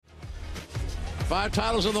5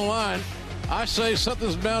 titles on the line. I say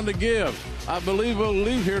something's bound to give. I believe we'll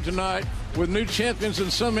leave here tonight with new champions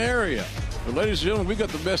in some area. But ladies and gentlemen, we got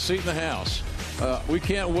the best seat in the house. We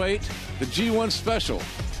can't wait. The G1 special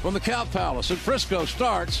from the Cow Palace in Frisco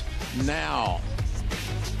starts now.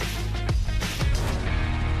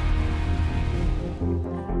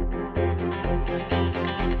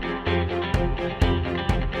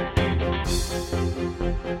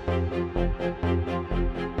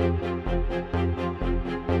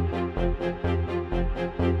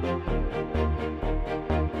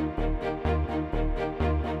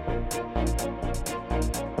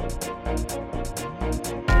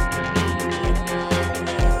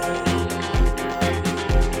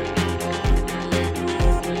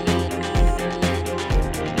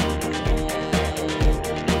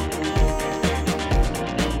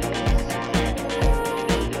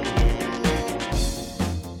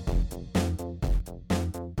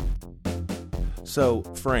 So,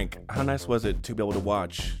 Frank, how nice was it to be able to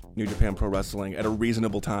watch New Japan Pro Wrestling at a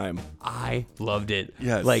reasonable time? I loved it.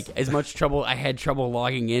 Yes. Like, as much trouble, I had trouble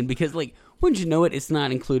logging in because, like, wouldn't you know it, it's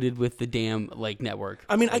not included with the damn, like, network.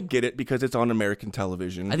 I mean, I get it because it's on American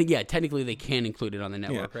television. I think, yeah, technically they can include it on the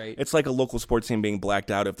network, right? It's like a local sports team being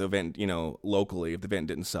blacked out if the event, locally, if the event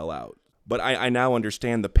didn't sell out. But I now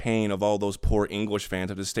understand the pain of all those poor English fans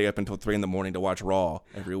who have to stay up until 3 a.m. to watch Raw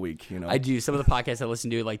every week, I do. Some of the podcasts I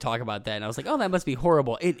listen to, like, talk about that, and I was like, oh, that must be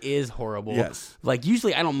horrible. It is horrible. Yes. Like,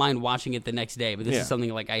 usually I don't mind watching it the next day, but this is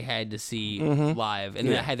something, like, I had to see live, and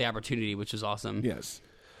then I had the opportunity, which was awesome. Yes.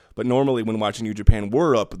 But normally when watching New Japan,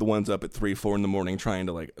 we're the ones up at 3, 4 in the morning trying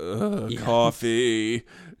to, coffee.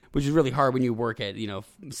 Which is really hard when you work at,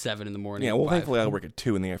 7 in the morning. Yeah, well, 5. thankfully I work at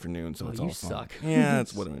 2 in the afternoon, so it's all you fun. suck. Yeah,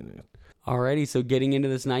 that's what I mean. Alrighty, so getting into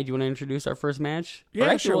this night, do you want to introduce our first match? Yeah,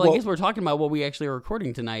 actually, sure. Well, I guess we're talking about what we actually are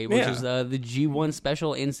recording tonight, which is the G1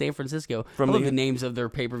 special in San Francisco. I love the names of their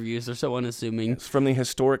pay-per-views. They're so unassuming. It's from the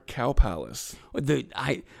historic Cow Palace.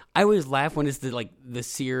 I always laugh when it's the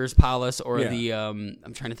Sears Palace or the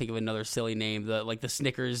I'm trying to think of another silly name, the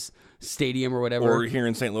Snickers Stadium or whatever. Or here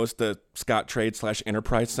in St. Louis, the Scott Trade /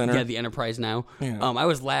 Enterprise Center. Yeah, the Enterprise now. Yeah. I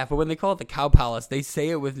always laugh, but when they call it the Cow Palace, they say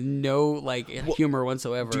it with no humor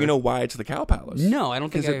whatsoever. Do you know why it's the Cow Palace? No, I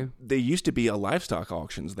don't think they used to be a livestock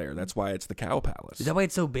auctions there. That's why it's the Cow Palace. Is that why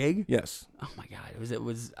it's so big? Yes. Oh my God! It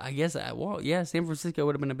was. I guess. San Francisco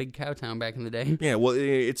would have been a big cow town back in the day. Yeah. Well,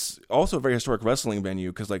 it's also a very historic wrestling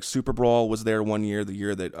venue because Super Brawl was there one year, the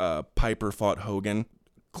year that Piper fought Hogan.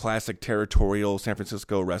 Classic territorial San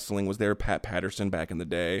Francisco wrestling was there. Pat Patterson back in the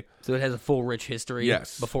day. So it has a full rich history.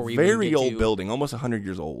 Yes. Before we very even get old to... building, almost 100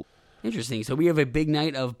 years old. Interesting. So we have a big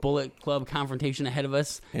night of Bullet Club confrontation ahead of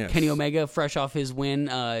us. Yes. Kenny Omega, fresh off his win,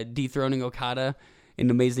 dethroning Okada in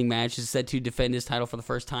an amazing match, is set to defend his title for the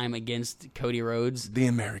first time against Cody Rhodes. The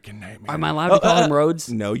American Nightmare. Am I allowed to call him Rhodes?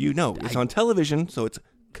 No, it's on television, so it's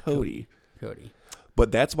Cody. Cody. But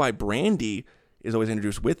that's why Brandy is always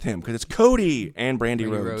introduced with him, because it's Cody and Brandy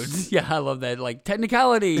Rhodes. Yeah, I love that.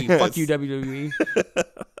 Technicality. Yes. Fuck you, WWE.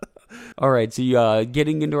 All right, so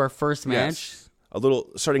getting into our first match. Yes.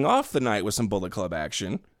 Starting off the night with some Bullet Club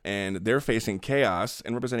action, and they're facing Chaos,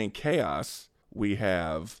 and representing Chaos, we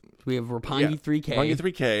have Roppongi 3K. Roppongi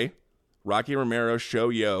 3K, Rocky Romero, Sho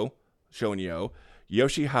and Yoh,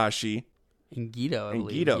 Yoshi-Hashi, and Gedo, I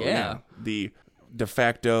believe. And Gedo, yeah. The de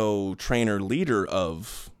facto trainer leader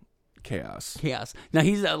of Chaos. Now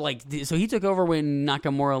he's so he took over when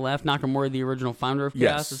Nakamura left. Nakamura, the original founder of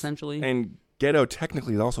Chaos, essentially. And Gedo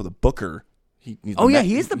technically is also the booker. He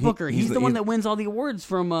is the booker. He's the one that wins all the awards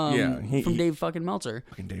from Dave fucking Meltzer.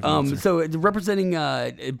 Dave Meltzer. So representing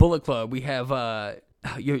Bullet Club, we have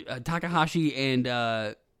Takahashi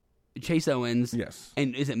and Chase Owens. Yes.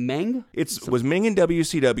 And is it Meng? It was Meng in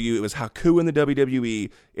WCW. It was Haku in the WWE.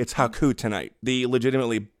 It's Haku tonight. The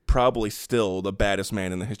legitimately probably still the baddest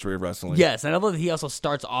man in the history of wrestling. Yes, and I love that he also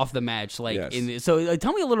starts off the match tell me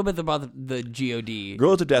a little bit about the GOD.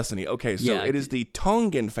 Girls of Destiny. Okay, so it is the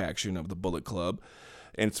Tongan faction of the Bullet Club,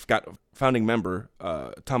 and it's got founding member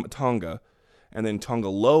Tama Tonga, and then Tanga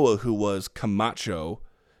Loa, who was Camacho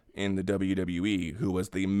in the WWE, who was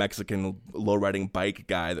the Mexican low-riding bike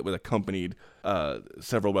guy that was accompanied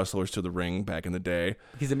several wrestlers to the ring back in the day.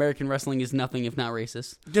 Because American wrestling is nothing if not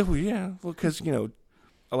racist. Yeah, well, because,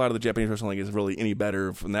 a lot of the Japanese wrestling isn't really any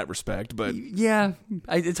better from that respect, but yeah,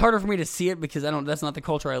 it's harder for me to see it because that's not the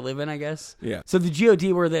culture I live in, I guess. Yeah. So the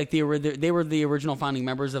GOD were they were the original founding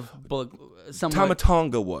members of Bullet. Tama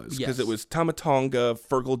Tonga was because Yes. It was Tama Tonga,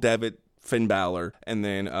 Fergal Devitt, Finn Balor, and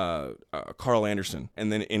then Carl Anderson, and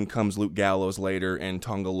then in comes Luke Gallows later, and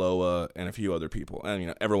Tanga Loa, and a few other people,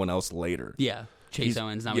 and everyone else later. Yeah. Chase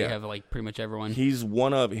Owens. Now we have like pretty much everyone. He's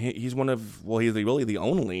really the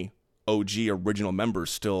only OG original member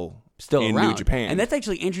still in around. New Japan. And that's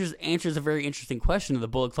actually answers a very interesting question of the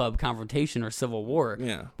Bullet Club confrontation or Civil War.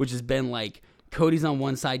 Yeah. Which has been like Cody's on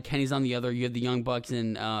one side, Kenny's on the other. You have the Young Bucks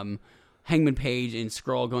and Hangman Page and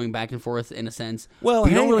Skrull going back and forth in a sense. Well,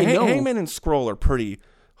 we don't really know. Hangman and Skrull are pretty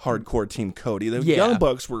hardcore Team Cody. The Young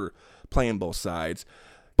Bucks were playing both sides.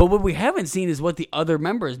 But what we haven't seen is what the other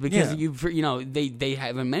members, because they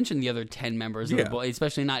haven't mentioned the other 10 members,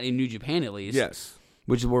 especially not in New Japan at least. Yes.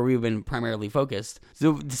 Which is where we've been primarily focused.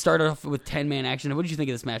 So to start off with 10-man action, what did you think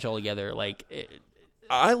of this match altogether?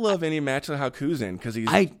 I love any match that Haku's in because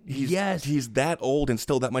he's that old and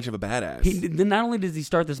still that much of a badass. Not only does he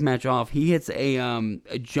start this match off, he hits a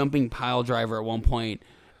jumping pile driver at one point,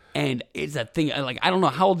 and it's a thing. Like, I don't know,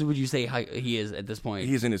 how old would you say he is at this point?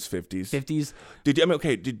 He's in his 50s. 50s. Do you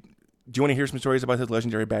want to hear some stories about his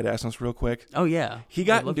legendary badassness real quick? Oh yeah, he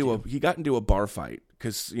got into a bar fight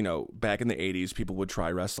because back in the 80s people would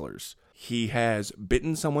try wrestlers. He has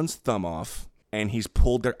bitten someone's thumb off. And he's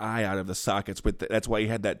pulled their eye out of the sockets. That's why he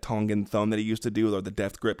had that Tongan thumb that he used to do, or the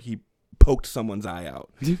death grip. He poked someone's eye out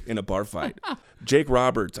in a bar fight. Jake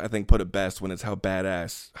Roberts, I think, put it best when it's how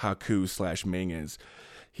badass Haku/Ming is.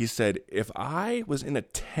 He said, if I was in a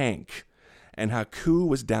tank and Haku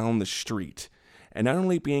was down the street, and not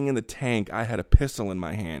only being in the tank, I had a pistol in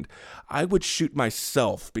my hand, I would shoot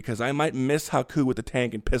myself because I might miss Haku with the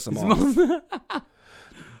tank and piss him off.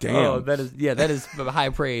 Damn. Oh, that is high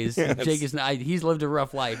praise. Yes. Jake he's lived a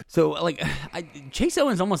rough life. So, Chase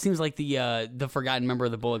Owens almost seems like the forgotten member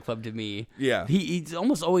of the Bullet Club to me. Yeah, he's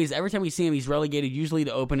almost always, every time we see him, he's relegated usually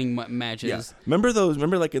to opening matches. Yeah. Remember in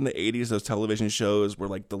the 80s those television shows where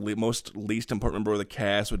the most least important member of the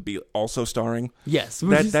cast would be also starring? Yes,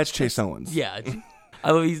 that's Chase Owens. Yeah. I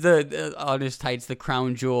love he's on his tights, the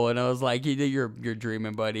crown jewel, and I was like, "You're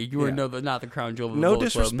dreaming, buddy. You were not the crown jewel." Of the no Bullet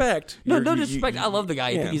disrespect. Club. No disrespect. I love the guy.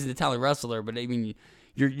 I think he's an Italian wrestler, but I mean,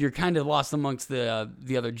 you're kind of lost amongst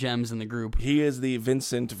the other gems in the group. He is the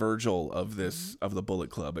Vincent Virgil of the Bullet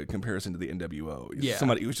Club in comparison to the NWO. He's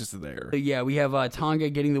somebody who's just there. Yeah, we have Tonga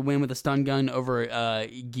getting the win with a stun gun over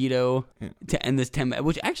Gedo to end this 10,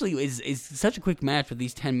 which actually is such a quick match with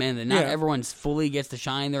these 10 men that not everyone fully gets to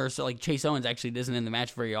shine. There, so Chase Owens actually isn't in the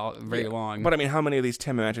match very long. But I mean, how many of these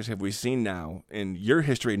 10 matches have we seen now in your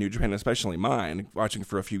history in New Japan, especially mine, watching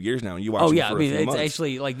for a few years now, and you watching for a few months?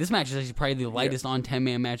 Actually this match is actually probably the lightest on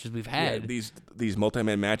 10-man matches we've had. Yeah, these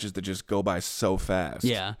multi-man matches that just go by so fast.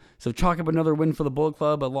 Yeah. So chalk up another win for the Bullet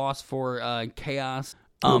Club, a loss for Chaos.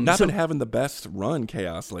 Not been having the best run,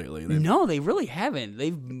 Chaos, lately. No, they really haven't.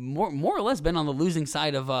 They've more or less been on the losing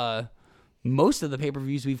side of most of the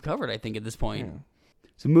pay-per-views we've covered, I think, at this point. Yeah.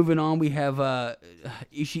 So moving on, we have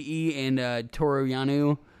Ishii and Toru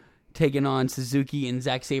Yano taking on Suzuki and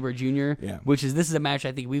Zack Sabre Jr., this is a match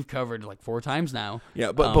I think we've covered 4 times now.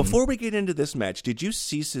 Yeah, but before we get into this match, did you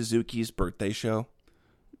see Suzuki's birthday show?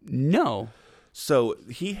 No. So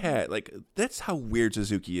he had, that's how weird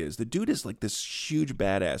Suzuki is. The dude is this huge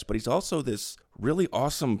badass, but he's also this really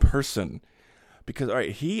awesome person. Because, all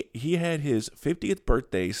right, he had his 50th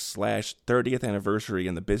birthday / 30th anniversary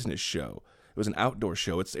in the business show. It was an outdoor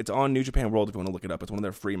show. It's on New Japan World if you want to look it up. It's one of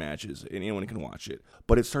their free matches, and anyone can watch it.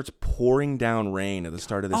 But it starts pouring down rain at the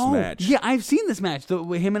start of this match. Yeah, I've seen this match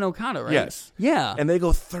with him and Okada, right? Yes. Yeah. And they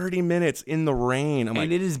go 30 minutes in the rain. And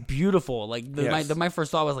it is beautiful. My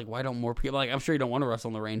first thought was why don't more people? I'm sure you don't want to wrestle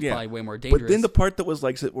in the rain. It's probably way more dangerous. But then the part that was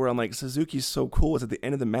where I'm like, Suzuki's so cool is at the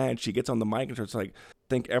end of the match, he gets on the mic and starts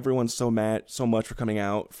thank everyone so much for coming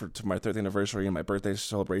out to my 30th anniversary and my birthday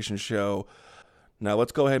celebration show. Now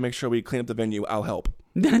let's go ahead and make sure we clean up the venue. I'll help.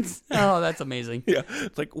 That's amazing. Yeah.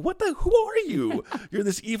 It's who are you? You're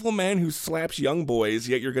this evil man who slaps young boys,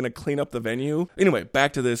 yet you're going to clean up the venue? Anyway,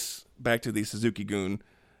 back to the Suzuki-gun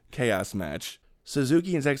Chaos match.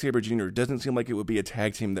 Suzuki and Zack Sabre Jr. doesn't seem like it would be a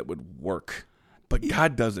tag team that would work. But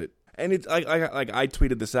God does it. And it's I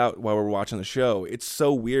tweeted this out while we were watching the show. It's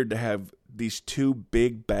so weird to have these two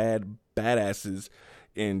big badasses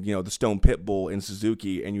in the Stone Pitbull and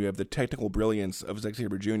Suzuki, and you have the technical brilliance of Zack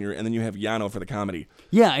Sabre Jr., and then you have Yano for the comedy.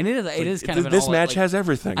 Yeah, and it is kind of this match has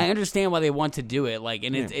everything. I understand why they want to do it,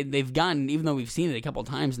 they've gotten, even though we've seen it a couple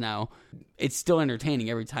times now, it's still entertaining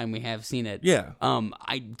every time we have seen it. Yeah.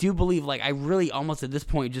 I do believe I really almost at this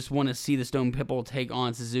point just want to see the Stone Pitbull take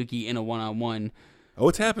on Suzuki in a one-on-one. Oh,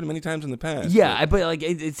 it's happened many times in the past. Yeah, but like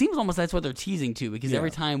it seems almost that's what they're teasing to, because Yeah. every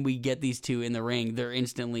time we get these two in the ring, they're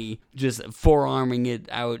instantly just forearming it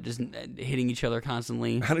out, just hitting each other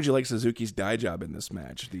constantly. How did you like Suzuki's dye job in this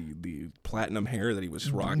match? The platinum hair that he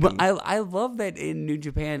was rocking. But I love that in New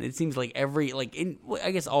Japan, it seems like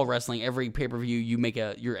I guess all wrestling, every pay-per-view, you make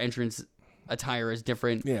your entrance attire is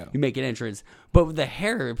different. Yeah. You make an entrance. But the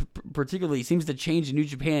hair particularly seems to change in New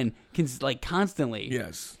Japan constantly.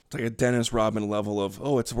 Yes. It's like a Dennis Rodman level of,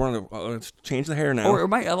 let's change the hair now. Or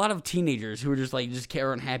a lot of teenagers who are just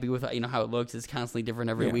aren't happy with how it looks. It's constantly different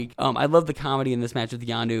every week. I love the comedy in this match with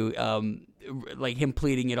Yano. Like him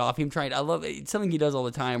pleading it off, him trying. I love it. It's something he does all the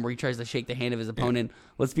time, where he tries to shake the hand of his opponent.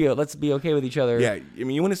 Yeah. Let's be okay with each other. Yeah, I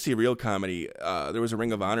mean, you want to see real comedy. There was a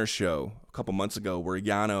Ring of Honor show a couple months ago where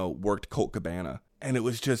Yano worked Colt Cabana. And it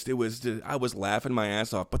was just, I was laughing my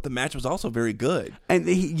ass off. But the match was also very good. And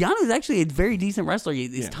Yano's actually a very decent wrestler.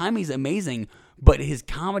 His timing's amazing, but his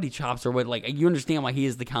comedy chops are what, you understand why he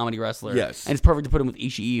is the comedy wrestler. Yes. And it's perfect to put him with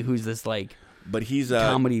Ishii, who's this, but he's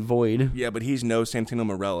comedy void. Yeah, but he's no Santino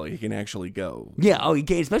Marella. He can actually go. Yeah, he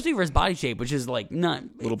can, especially for his body shape, which is not.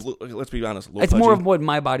 Let's be honest. It's more of what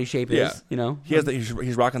my body shape is.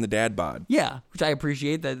 He's rocking the dad bod. Yeah, which I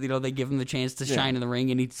appreciate that they give him the chance to shine in the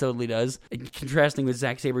ring, and he totally does. And contrasting with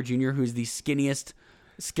Zack Sabre Jr., who's the skinniest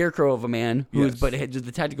scarecrow of a man, but just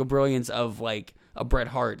the tactical brilliance of a Bret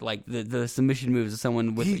Hart, the submission moves of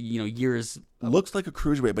someone with years. Looks like a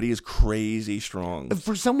cruiserweight, but he is crazy strong.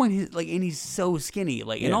 For someone and he's so skinny,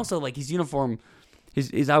 and also his uniform,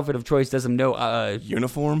 his outfit of choice does him no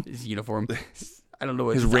uniform. His uniform. I don't know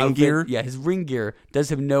what his ring gear. Yeah, his ring gear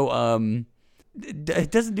does him no.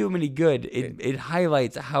 It doesn't do him any good. It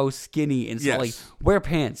highlights how skinny and so, wear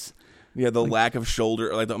pants. Yeah, the lack of shoulder,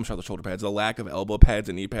 the shoulder pads, the lack of elbow pads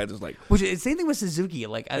and knee pads is which is same thing with Suzuki.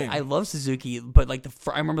 I love Suzuki, but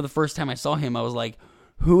I remember the first time I saw him, I was like,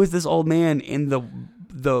 who is this old man in the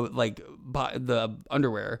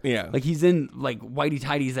underwear? Yeah, he's in whitey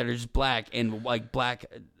tighties that are just black and black.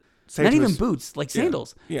 Not even boots,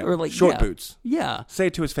 sandals. Yeah, or short boots. Yeah, say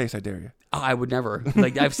it to his face, I dare you. Oh, I would never.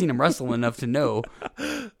 I've seen him wrestle enough to know.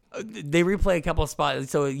 They replay a couple of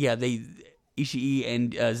spots, so yeah, Ishii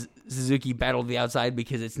and Suzuki battled the outside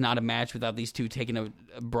because it's not a match without these two taking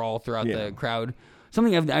a brawl throughout the crowd.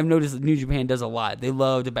 Something I've noticed that New Japan does a lot. They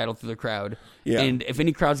love to battle through the crowd. Yeah. And if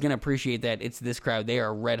any crowd's going to appreciate that, it's this crowd. They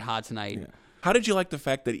are red hot tonight. Yeah. How did you like the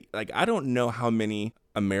fact that, I don't know how many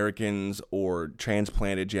Americans or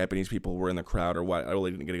transplanted Japanese people were in the crowd or what, I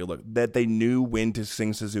really didn't get a good look, that they knew when to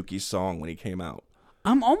sing Suzuki's song when he came out.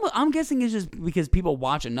 I'm guessing it's just because people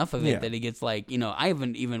watch enough of it that it gets I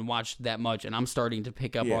haven't even watched that much, and I'm starting to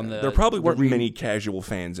pick up on the. There probably weren't many casual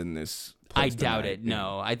fans in this. I doubt it.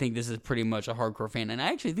 No, I think this is pretty much a hardcore fan, and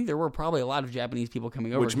I actually think there were probably a lot of Japanese people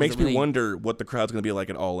coming over, which makes me wonder what the crowd's going to be like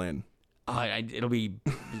at All In. It'll be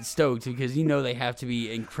stoked because they have to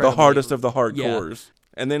be incredible. The hardest of the hardcores,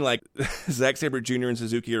 and then Zack Sabre Jr. and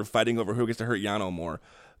Suzuki are fighting over who gets to hurt Yano more.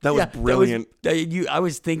 That was brilliant. I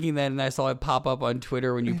was thinking that, and I saw it pop up on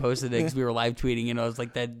Twitter when you posted it because we were live tweeting, and I was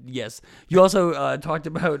like, "That yes." You also talked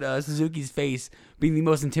about Suzuki's face being the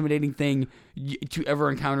most intimidating thing to ever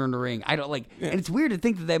encounter in the ring. I don't and it's weird to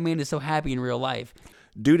think that man is so happy in real life.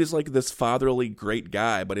 Dude is this fatherly great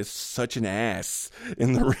guy, but is such an ass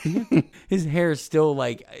in the ring. His hair is still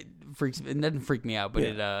freaks. It doesn't freak me out, but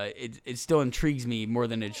it still intrigues me more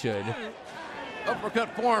than it should.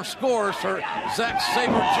 Uppercut forearm scores for Zack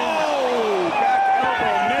Sabre Jr. Oh, back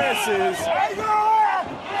elbow misses. Oh,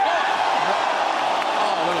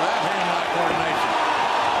 look at that hand-eye coordination.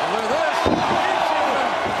 And look at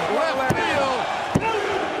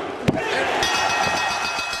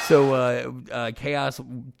this. So Chaos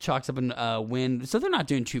chalks up a win. So they're not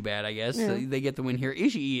doing too bad, I guess. Yeah. So they get the win here.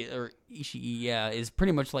 Ishii, is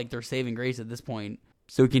pretty much their saving grace at this point.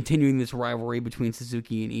 So continuing this rivalry between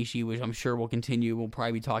Suzuki and Ishii, which I'm sure will continue, we'll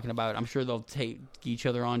probably be talking about. I'm sure they'll take each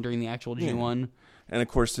other on during the actual G1. And of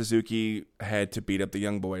course, Suzuki had to beat up the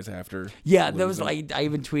young boys after. Yeah, that was I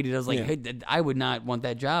even tweeted. I was like, "Hey, I would not want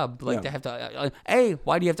that job. To have to. Hey,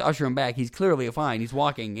 why do you have to usher him back? He's clearly fine. He's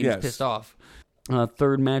walking and he's pissed off."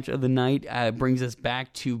 Third match of the night brings us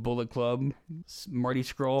back to Bullet Club. Marty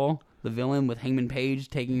Scurll, the villain, with Hangman Page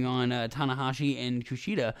taking on Tanahashi and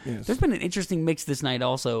Kushida. Yes. There's been an interesting mix this night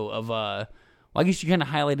also of, I guess you kind of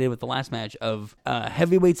highlighted it with the last match, of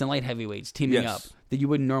heavyweights and light heavyweights teaming up that you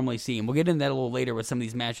wouldn't normally see. And we'll get into that a little later with some of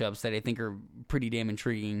these matchups that I think are pretty damn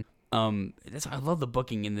intriguing. I love the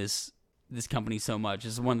booking in this company so much.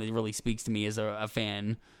 It's one that really speaks to me as a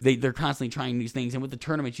fan. They're constantly trying new things, and with the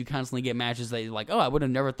tournaments, you constantly get matches that you're like, oh, I would have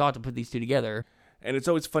never thought to put these two together. And it's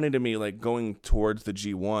always funny to me, like, going towards the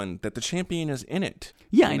G1, that the champion is in it.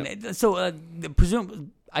 Yeah, and so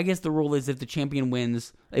I guess the rule is if the champion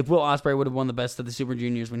wins, if Will Ospreay would have won the best of the Super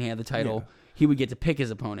Juniors when he had the title, he would get to pick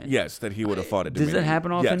his opponent. Yes, that he would have fought at Dominion. Does that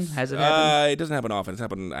happen often? Yes. Has it happened? It doesn't happen often. It's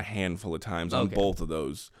happened a handful of times on both of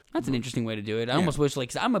those. That's an interesting way to do it. I almost wish, like,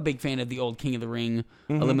 'cause I'm a big fan of the old King of the Ring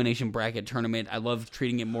elimination bracket tournament. I love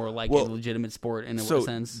treating it more like a legitimate sport in a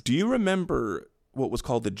sense. Do you remember what was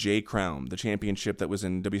called the J Crown, the championship that was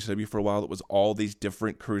in WCW for a while? That was all these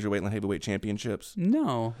different cruiserweight and heavyweight championships.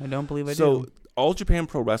 No, I don't believe I do. So All Japan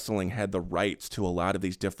Pro Wrestling had the rights to a lot of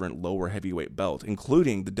these different lower heavyweight belts,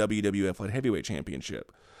 including the WWF Light Heavyweight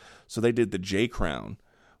Championship. So they did the J Crown,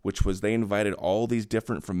 which was they invited all these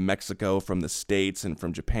different from Mexico, from the States, and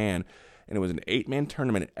from Japan, and it was an 8-man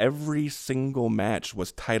tournament. Every single match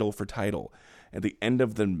was title for title. At the end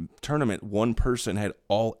of the tournament, one person had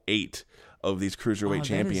all 8 of these cruiserweight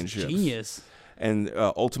championships. That is genius. And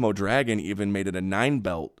Ultimo Dragon even made it a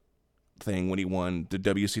 9-belt thing when he won the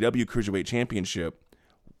WCW Cruiserweight Championship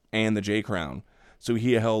and the J Crown. So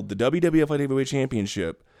he held the WWF Light Heavyweight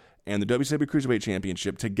Championship and the WCW Cruiserweight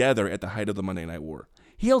Championship together at the height of the Monday Night War.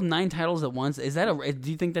 He held 9 titles at once. Is that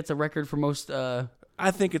do you think that's a record for most?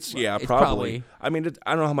 I think it's probably. I mean,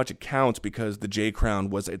 I don't know how much it counts because the J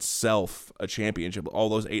Crown was itself a championship. All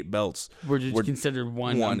those 8 belts were considered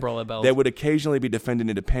one umbrella belt. They would occasionally be defended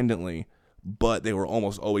independently, but they were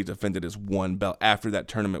almost always defended as one belt after that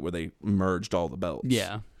tournament where they merged all the belts.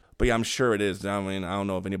 Yeah. But yeah, I'm sure it is. I mean, I don't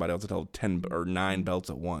know if anybody else had held 10 or 9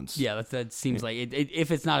 belts at once. Yeah, that seems like it.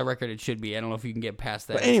 If it's not a record, it should be. I don't know if you can get past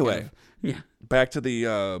that. But anyway, yeah. Back to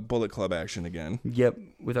the Bullet Club action again. Yep,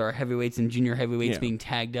 with our heavyweights and junior heavyweights being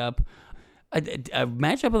tagged up. A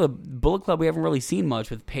matchup of the Bullet Club we haven't really seen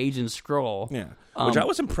much with Page and Skrull. Yeah, which I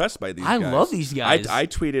was impressed by these guys. I love these guys. I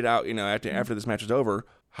tweeted out, after this match was over,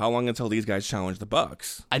 how long until these guys challenge the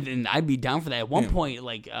Bucks? I'd be down for that. At one point,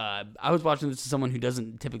 like I was watching this to someone who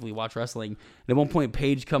doesn't typically watch wrestling. And at one point,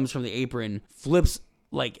 Paige comes from the apron,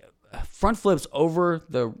 front flips over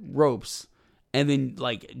the ropes, and then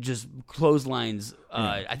like just clotheslines.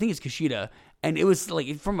 I think it's Kushida, and it was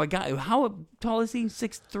like from a guy. How tall is he?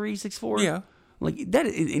 6'3", 6'4"? Yeah, like that.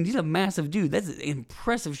 And he's a massive dude. That's an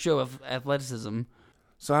impressive show of athleticism.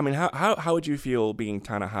 So, I mean, how would you feel being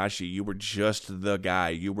Tanahashi? You were just the guy.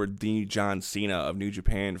 You were the John Cena of New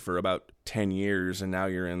Japan for about 10 years, and now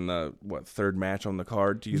you're in the, 3rd match on the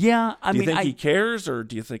card? Do you think he cares, or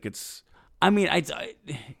do you think it's... I mean, I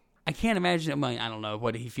can't imagine... I don't know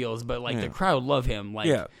what he feels, but, the crowd love him.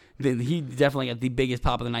 He definitely got the biggest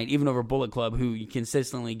pop of the night, even over Bullet Club, who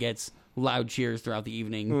consistently gets loud cheers throughout the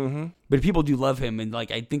evening. Mm-hmm. But people do love him, and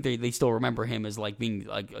I think they still remember him as being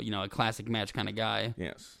a classic match kind of guy.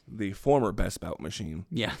 Yes, the former Best Bout machine.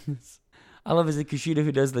 Yeah, I love is it Kushida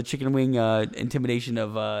who does the chicken wing intimidation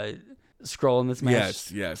of Skrull in this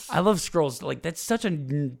match. Yes. I love Skrulls. That's such a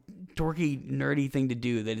dorky, nerdy thing to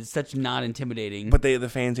do that it's such not intimidating. But the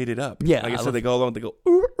fans eat it up. Yeah, like I said, they go along, they go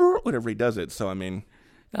whenever he does it. So I mean,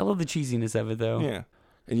 I love the cheesiness of it though. Yeah.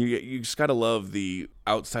 And you just gotta love the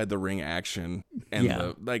outside the ring action,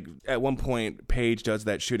 and at one point Paige does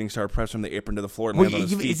that shooting star press from the apron to the floor and lands on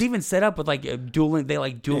his feet. It's even set up with a dueling. They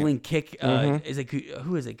dueling kick. Is it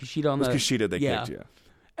who is it? Kushida on the Kushida they kicked. Yeah,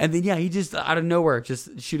 and then he just out of nowhere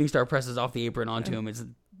just shooting star presses off the apron onto him. It's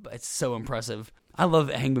so impressive. I love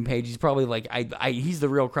Hangman Page. He's probably he's the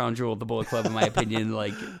real crown jewel of the Bullet Club in my opinion.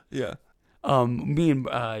 Yeah. Me and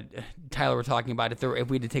Tyler were talking about if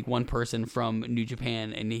we had to take one person from New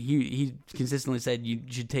Japan, and he consistently said you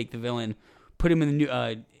should take the villain, put him in the new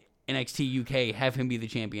NXT UK, have him be the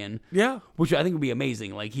champion. Yeah, which I think would be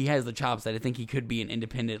amazing. He has the chops that I think he could be an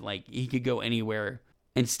independent. He could go anywhere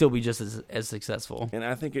and still be just as successful. And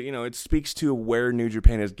I think it speaks to where New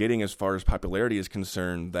Japan is getting as far as popularity is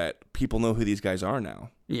concerned. That people know who these guys are now.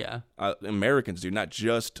 Yeah, Americans do, not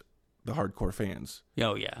just the hardcore fans.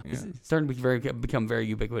 Oh yeah. It's starting to become very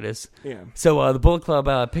ubiquitous. Yeah. So the Bullet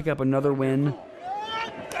Club pick up another win.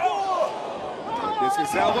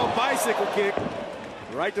 Discus elbow bicycle kick,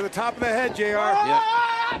 right to the top of the head, JR.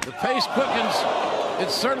 Yeah. The pace quickens. It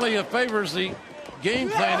certainly favors the game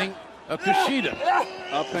planning of Kushida.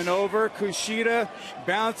 Up and over, Kushida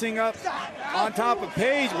bouncing up on top of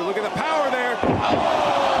Page, but look at the power there. Oh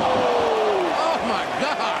my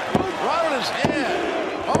God! Right on his head.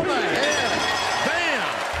 On the head, bam!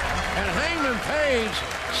 And Hangman Page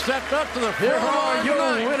stepped up to the floor. Here are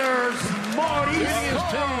your winners, Marty and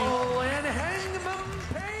Hangman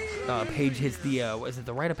Page. Page hits the is it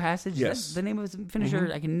the Rite of Passage? Yes. Is that the name of his finisher?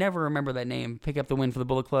 Mm-hmm. I can never remember that name. Pick up the win for the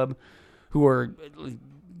Bullet Club, who are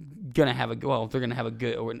gonna have a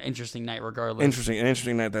good or an interesting night regardless. An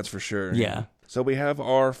interesting night, that's for sure. Yeah. So we have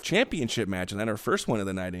our championship match, and then our first one of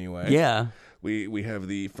the night anyway. Yeah. We have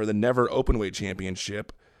for the NEVER Openweight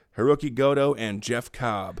Championship, Hirooki Goto and Jeff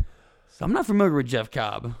Cobb. So I'm not familiar with Jeff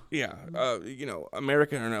Cobb. Yeah, he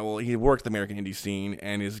worked the American indie scene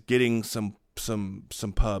and is getting some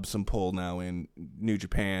pull now in New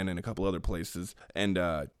Japan and a couple other places. And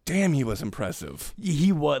damn, he was impressive.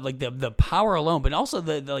 He was like the power alone, but also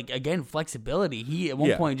the like again flexibility. He at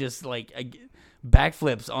one point just like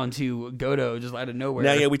backflips onto Goto just out of nowhere.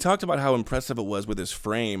 Now, we talked about how impressive it was with his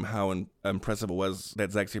frame, how impressive it was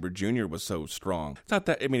that Zack Sabre Jr. was so strong. It's not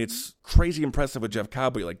that, I mean, it's crazy impressive with Jeff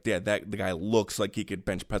Cobb, but you're like, the guy looks like he could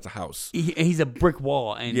bench press a house. He's a brick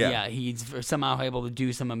wall, and he's somehow able to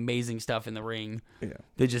do some amazing stuff in the ring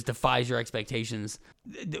that just defies your expectations.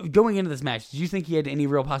 Going into this match, did you think he had any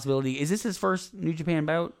real possibility? Is this his first New Japan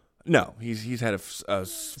bout? No, he's had a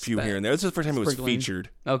few here and there. This is the first time he was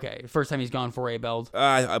featured. Okay, first time he's gone for a belt.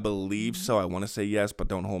 I believe so. I want to say yes, but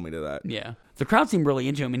don't hold me to that. Yeah. The crowd seemed really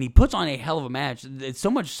into him, and he puts on a hell of a match. It's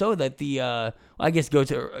so much so that I guess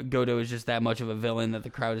Goto is just that much of a villain that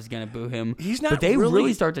the crowd is going to boo him. He's not, but they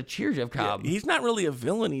really start to cheer Jeff Cobb. Yeah, he's not really a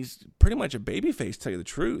villain. He's pretty much a babyface, to tell you the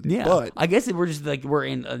truth. Yeah, but I guess we're just like we're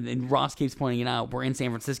in. And Ross keeps pointing it out. We're in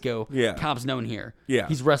San Francisco. Yeah, Cobb's known here. Yeah,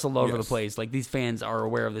 he's wrestled all over the place. Like these fans are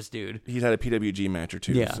aware of this dude. He's had a PWG match or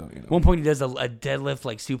two. Yeah. So, One point he does a deadlift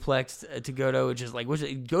like suplex to Goto,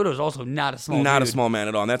 which Goto's also not a small a small man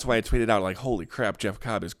at all. And that's why I tweeted out like, "Holy crap, Jeff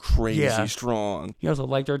Cobb is crazy strong." He also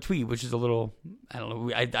liked our tweet, which is a little, I don't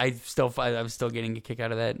know. I'm still getting a kick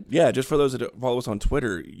out of that. Yeah, just for those that follow us on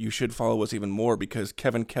Twitter, you should follow us even more because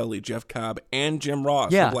Kevin Kelly, Jeff Cobb, and Jim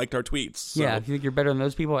Ross have liked our tweets. So. Yeah, if you think you're better than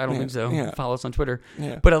those people, I don't think so. Yeah. Follow us on Twitter.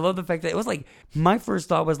 Yeah. But I love the fact that it was like, my first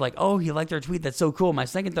thought was like, oh, he liked our tweet. That's so cool. My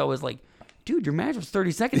second thought was like, dude, your match was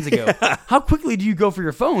 30 seconds ago. How quickly do you go for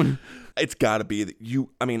your phone? It's got to be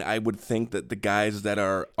that I would think that the guys that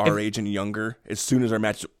are our age and younger, as soon as our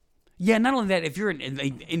match... Yeah, not only that, if you're an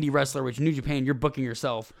indie wrestler, which New Japan, you're booking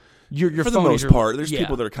yourself. Your for phone the most part, there's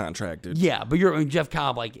people that are contracted. Yeah, but Jeff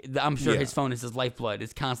Cobb, like I'm sure his phone is his lifeblood.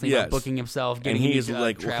 It's constantly booking himself, getting and he's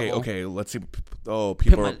like, travel. okay, let's see. Oh,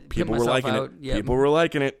 people were liking it. Yep. People were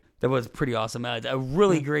liking it. That was pretty awesome. A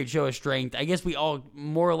really great show of strength. I guess we all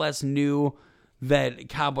more or less knew that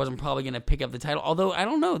Cobb wasn't probably going to pick up the title. Although I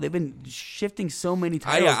don't know, they've been shifting so many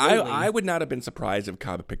titles. I would not have been surprised if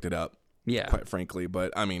Cobb had picked it up. Yeah, quite frankly,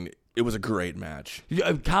 but I mean. It was a great match.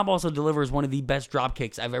 Cobb also delivers one of the best drop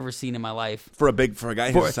kicks I've ever seen in my life. For a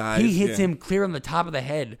guy his size. He hits him clear on the top of the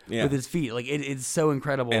head with his feet. Like it's so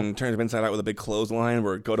incredible. And turns him inside out with a big clothesline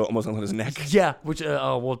where Goto almost on his neck. Yeah, which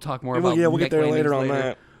we'll talk more about. Yeah, we'll get there later on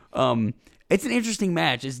that. It's an interesting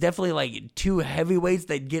match. It's definitely like two heavyweights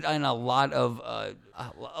that get in a lot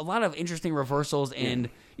of interesting reversals and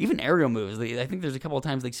even aerial moves. I think there's a couple of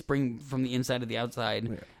times they spring from the inside to the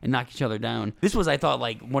outside and knock each other down. This was, I thought,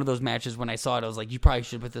 like one of those matches when I saw it, I was like, you probably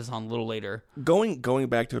should put this on a little later. Going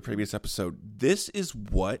back to a previous episode, this is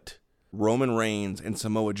what Roman Reigns and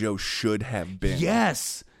Samoa Joe should have been.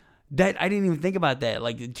 Yes. That I didn't even think about that.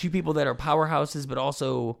 Like two people that are powerhouses, but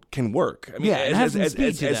also can work. I mean, and have some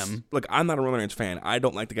speed to them. Look, I'm not a Roman Reigns fan. I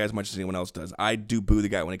don't like the guy as much as anyone else does. I do boo the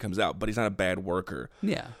guy when he comes out, but he's not a bad worker.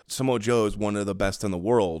 Yeah, Samoa Joe is one of the best in the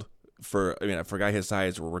world for a guy his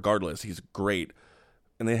size. Regardless, he's great.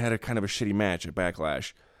 And they had a kind of a shitty match at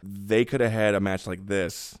Backlash. They could have had a match like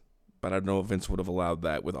this. But I don't know if Vince would have allowed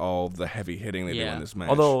that with all the heavy hitting they do in this match.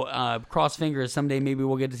 Although, cross fingers, someday maybe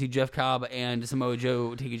we'll get to see Jeff Cobb and Samoa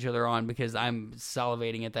Joe take each other on because I'm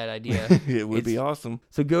salivating at that idea. It would be awesome.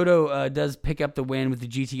 So Goto does pick up the win with the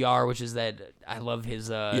GTR, which is that I love his...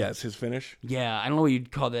 it's his finish. Yeah, I don't know what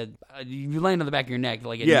you'd call that. You land on the back of your neck.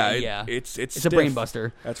 Like it's a brain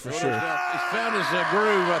buster. That's for sure. He's found his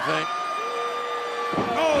groove, I think.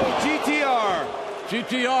 Oh,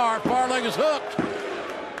 GTR, far leg is hooked.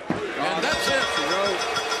 And that's it.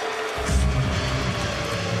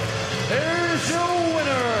 Here's your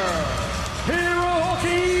winner,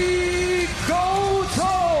 Hirooki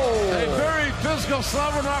Goto. A very physical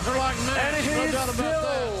slobber knocker like match. No doubt about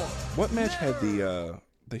that. What match had the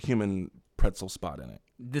human pretzel spot in it?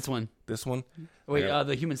 This one. This one? Wait,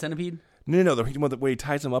 the human centipede? No, the one where he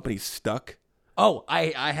ties him up and he's stuck. Oh,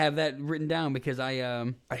 I have that written down because I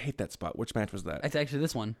hate that spot. Which match was that? It's actually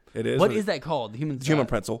this one. It is? What is that called? The human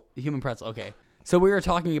pretzel. The human pretzel, okay. So we were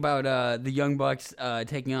talking about the Young Bucks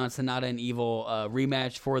taking on Sanada and Evil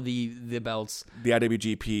rematch for the belts. The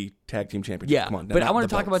IWGP Tag Team Championship. Yeah, Come on, but I want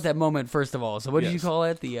to talk about that moment first of all. So what did you call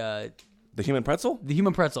it? The human pretzel? The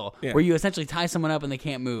human pretzel, where you essentially tie someone up and they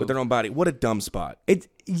can't move. With their own body. What a dumb spot.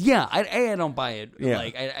 I don't buy it. Yeah.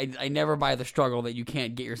 Like, I never buy the struggle that you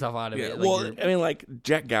can't get yourself out of it. Like, well, I mean, like,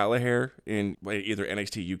 Jack Gallagher in either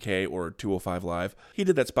NXT UK or 205 Live, he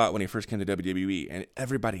did that spot when he first came to WWE, and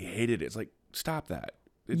everybody hated it. It's like, stop that.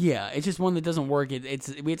 It's just one that doesn't work. We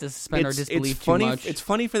have to suspend our disbelief too much. It's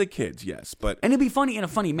funny for the kids, yes, but and it'd be funny in a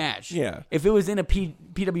funny match. Yeah, if it was in a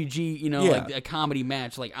PWG, like a comedy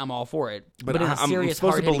match, like I'm all for it. But in a serious,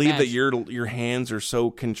 I'm supposed to believe match, that your hands are so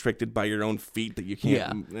constricted by your own feet that you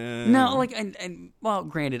can't. Yeah. No, like and well,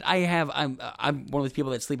 granted, I'm one of those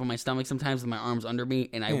people that sleep on my stomach sometimes with my arms under me,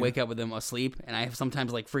 and I wake up with them asleep, and I have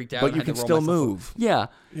sometimes like freaked out. But you can still move. Yeah.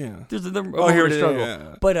 There's the here it is. struggle.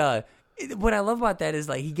 Yeah. But what I love about that is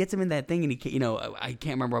like he gets him in that thing, and he, I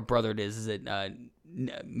can't remember what brother it is. Is it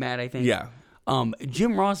Matt? I think. Yeah.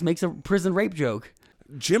 Jim Ross makes a prison rape joke.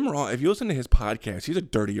 Jim Ross, if you listen to his podcast, he's a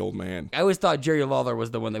dirty old man. I always thought Jerry Lawler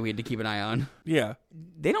was the one that we had to keep an eye on. Yeah.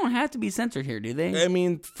 They don't have to be censored here, do they? I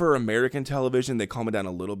mean, for American television, they calm it down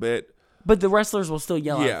a little bit. But the wrestlers will still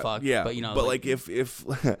yell out fuck. Yeah. But like if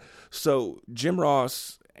so Jim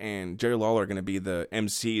Ross and Jerry Lawler are going to be the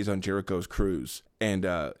MCs on Jericho's cruise. And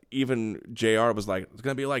even JR was like, it's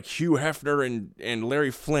going to be like Hugh Hefner and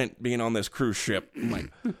Larry Flint being on this cruise ship. I'm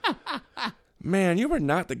like, man, you were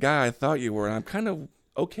not the guy I thought you were. And I'm kind of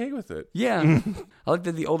okay with it. Yeah. I like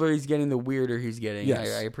that the older he's getting, the weirder he's getting.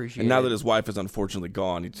 Yes. I appreciate it. And now that his wife is unfortunately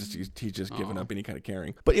gone, he's just given up any kind of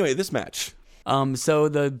caring. But anyway, this match. So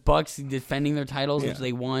the Bucks defending their titles, which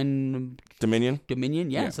they won Dominion,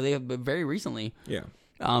 yeah. So they have very recently. Yeah.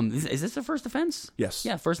 Is this their first defense? Yes.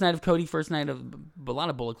 Yeah, first night of Cody, first night of a lot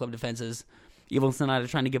of Bullet Club defenses. Evil and Sanada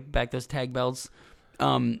trying to get back those tag belts.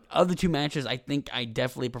 Of the two matches, I think I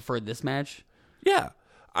definitely preferred this match. Yeah.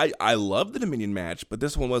 I love the Dominion match, but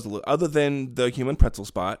this one was a little, other than the human pretzel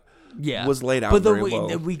spot. Yeah, was laid out but very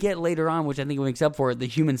well. We get later on, which I think makes up for it, the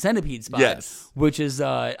human centipede spot. Yes, which is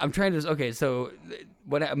I'm trying to. Okay, so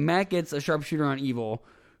Matt gets a sharpshooter on Evil,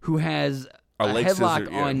 who has a headlock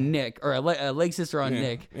on Nick, or a leg sister on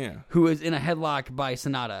Nick, who is in a headlock by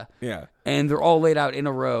Sanada. Yeah, and they're all laid out in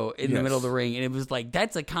a row in the middle of the ring, and it was like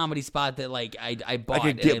that's a comedy spot that like I bought.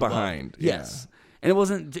 I could get behind. Yes, and it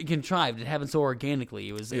wasn't contrived; it happened so organically.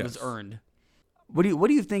 It was earned. What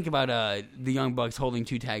do you think about the Young Bucks holding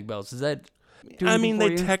two tag belts? Is that? I mean,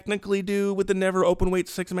 they technically do with the Never Openweight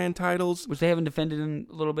 6-man titles, which they haven't defended in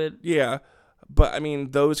a little bit. Yeah, but I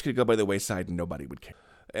mean, those could go by the wayside and nobody would care.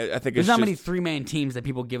 I think there's not many 3-man teams that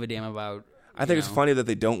people give a damn about. I think it's funny that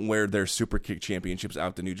they don't wear their Super Kick championships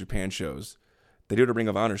out to New Japan shows. They do to Ring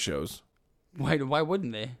of Honor shows. Why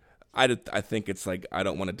wouldn't they? I think it's like I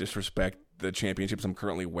don't want to disrespect the championships I'm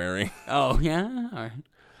currently wearing. Oh yeah, all right.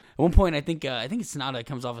 At one point, I think Sanada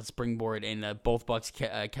comes off a springboard and both Bucks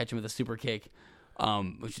catch him with a super kick.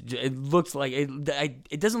 Which it looks like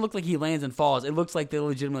it doesn't look like he lands and falls. It looks like they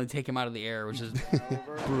legitimately take him out of the air, which is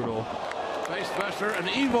brutal. Facebuster, an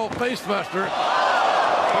evil facebuster.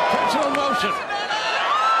 Potential motion.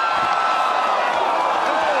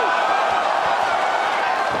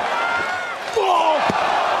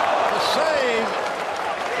 The save.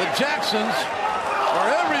 The Jacksons are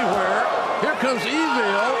everywhere. Here comes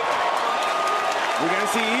Evil. We're going to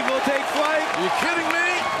see Evil take flight. Are you kidding me?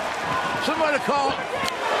 Somebody call.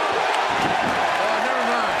 Never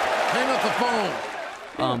mind. Hang up the phone.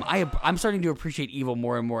 I'm starting to appreciate Evil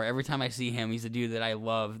more and more. Every time I see him, he's a dude that I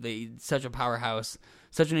love. He's such a powerhouse,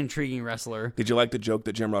 such an intriguing wrestler. Did you like the joke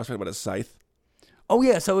that Jim Ross made about his scythe? Oh,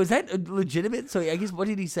 yeah. So is that legitimate? So I guess, what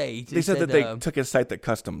did he say? They said that they took his scythe at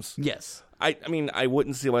Customs. Yes. I mean, I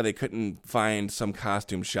wouldn't see why they couldn't find some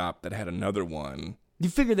costume shop that had another one. You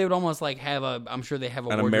figure they would almost like have I'm sure they have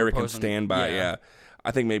an American standby, yeah. I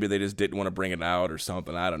think maybe they just didn't want to bring it out or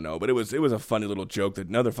something. I don't know. But it was a funny little joke,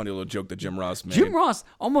 another funny little joke that Jim Ross made. Jim Ross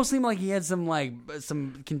almost seemed like he had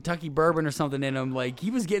some Kentucky bourbon or something in him. Like, he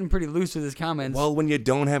was getting pretty loose with his comments. Well, when you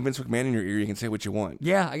don't have Vince McMahon in your ear, you can say what you want.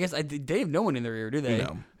 Yeah, I guess they have no one in their ear, do they?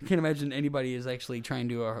 No. I can't imagine anybody is actually trying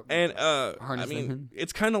to harness them.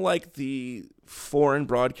 It's kind of like the foreign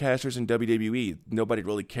broadcasters in WWE. Nobody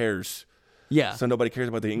really cares. Yeah. So nobody cares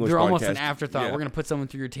about the English broadcasters. They're almost an afterthought. Yeah. We're going to put someone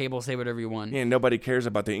through your table, say whatever you want. Yeah, nobody cares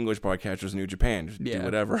about the English broadcasters in New Japan. Just do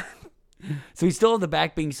whatever. So he's still at the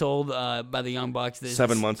back being sold by the Young Bucks.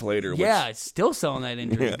 7 months later. Yeah, it's still selling that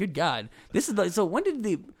injury. Yeah. Good God. This is so when did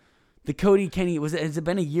the Cody Kenny, has it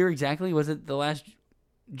been a year exactly? Was it the last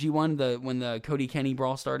G1 when the Cody Kenny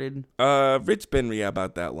brawl started? It's been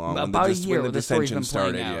about that long. About a year when the dissension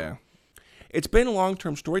started, yeah. It's been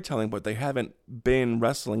long-term storytelling, but they haven't been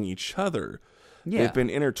wrestling each other. Yeah. They've been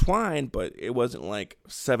intertwined, but it wasn't like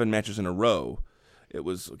 7 matches in a row. It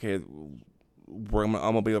was okay. I'm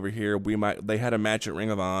gonna be over here. They had a match at Ring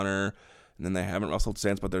of Honor, and then they haven't wrestled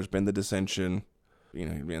since. But there's been the dissension,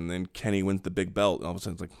 and then Kenny wins the big belt. And all of a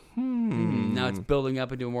sudden, it's like, Now it's building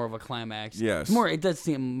up into more of a climax. Yes, It does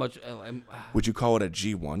seem much. Would you call it a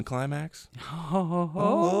G1 climax?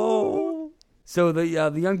 So the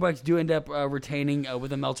Young Bucks do end up retaining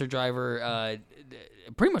with a Meltzer driver.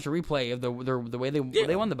 Pretty much a replay of the way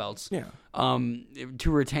they won the belts. Yeah.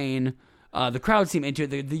 To retain. The crowd seem into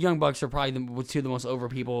it. The Young Bucks are probably two of the most over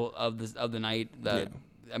people of the night. The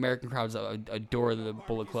American crowds adore the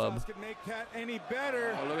Bullet Club. Could make that any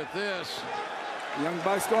better. Oh, look at this. Young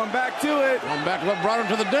Bucks going back to it. Going back, what brought him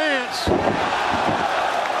to the dance.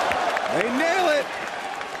 They nail it.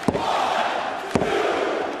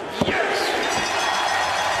 Yes.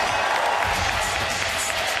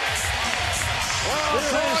 Well, I'll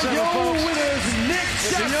tell you something, folks.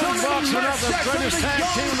 If the Young Bucks are not the greatest tag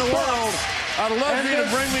team in the world, I'd love for you to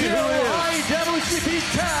bring me who is. IWGP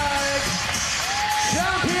Tag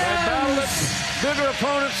Champions. They battled it. Bigger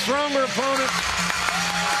opponents, stronger opponents.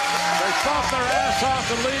 They fought their ass off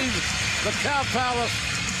to leave the Cow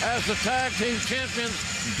Palace as the tag team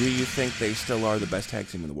champions. Do you think they still are the best tag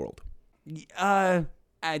team in the world?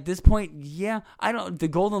 At this point, yeah. I don't. The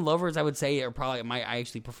Golden Lovers, I would say, are probably. I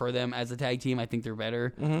actually prefer them as a tag team. I think they're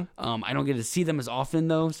better. Mm-hmm. I don't get to see them as often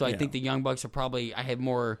though, so I think the Young Bucks are probably. I have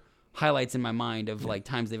more highlights in my mind of like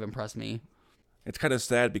times they've impressed me. It's kind of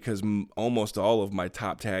sad because almost all of my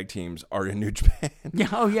top tag teams are in New Japan. Yeah.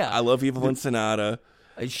 Oh yeah. I love Evil and Sanada.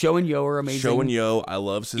 Sho and Yoh are amazing. Sho and Yoh. I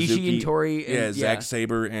love Suzuki. Ishii and Toru. Zack,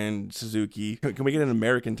 Sabre, and Suzuki. Can we get an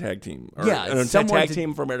American tag team? Or Yeah, a tag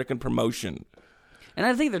team for American promotion. And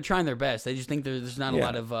I think they're trying their best. I just think there's not a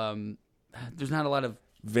lot of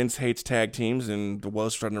Vince hates tag teams, and the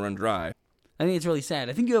well's starting to run dry. I think it's really sad.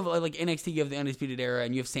 I think you have like NXT, you have the Undisputed Era,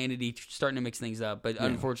 and you have Sanity starting to mix things up. But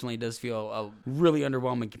unfortunately, it does feel really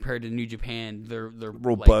underwhelming compared to New Japan. They're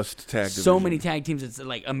robust tag division. So many tag teams. It's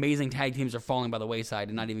like amazing tag teams are falling by the wayside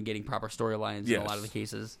and not even getting proper storylines in a lot of the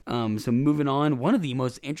cases. So moving on, one of the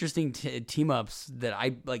most interesting team ups that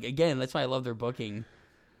I like. Again, that's why I love their booking.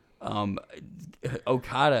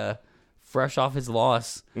 Okada, fresh off his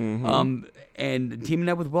loss, and teaming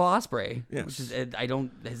up with Will Ospreay. Yes. Which is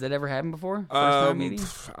has that ever happened before? First time maybe?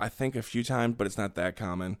 I think a few times, but it's not that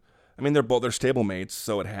common. I mean, they're stablemates,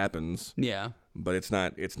 so it happens. Yeah, but it's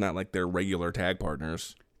not like they're regular tag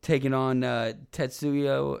partners. Taking on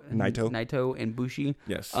Tetsuya Naito and Bushi.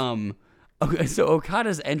 Yes. Okay, so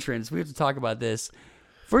Okada's entrance. We have to talk about this.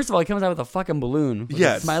 First of all, he comes out with a fucking balloon with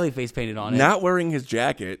a smiley face painted on it. Not wearing his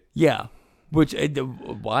jacket. Yeah. Which,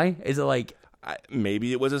 why? Is it like...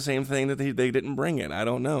 maybe it was the same thing that they didn't bring it. I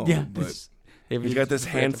don't know. Yeah. But he's got this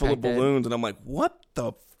handful of balloons, and I'm like, what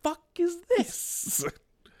the fuck is this?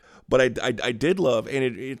 But I did love, and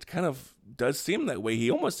it kind of does seem that way. He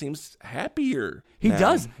almost seems happier. He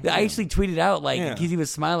does. Yeah. I actually tweeted out, because he was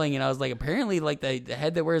smiling, and I was like, apparently, like, the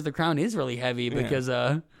head that wears the crown is really heavy, because...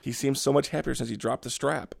 he seems so much happier since he dropped the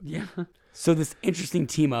strap. Yeah. So this interesting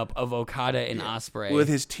team up of Okada and Ospreay with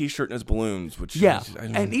his T-shirt and his balloons, which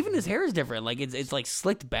and even his hair is different. Like it's like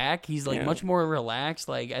slicked back. He's like much more relaxed.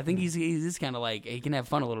 Like I think he's just kind of like he can have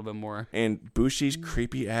fun a little bit more. And Bushi's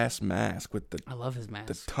creepy ass mask with I love his mask.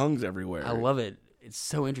 The tongues everywhere. I love it. It's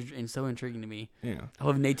so intriguing to me. Yeah, I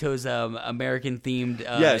love Naito's American themed.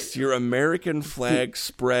 Yes, your American flag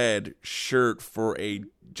spread shirt for a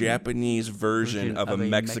Japanese version of a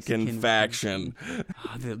Mexican faction.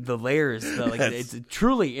 The layers, it's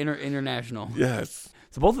truly international. Yes.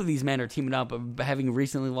 So both of these men are teaming up, having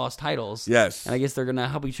recently lost titles. Yes. And I guess they're gonna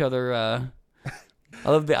help each other. I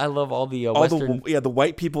love all the Western. The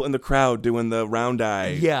white people in the crowd doing the round eye.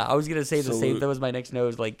 Yeah, I was gonna say the same. That was my next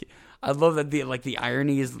note. Like, I love that the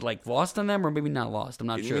irony is like lost on them, or maybe not lost. I'm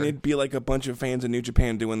not sure. It'd be like a bunch of fans in New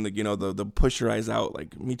Japan doing the push your eyes out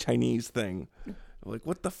like me Chinese thing. Like,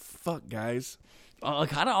 what the fuck, guys?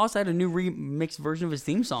 Okada also had a new remixed version of his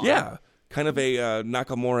theme song. Yeah. Kind of a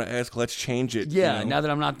Nakamura-esque, let's change it. Yeah, now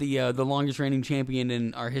that I'm not the longest reigning champion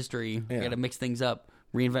in our history, I got to mix things up,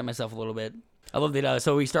 reinvent myself a little bit. I love that.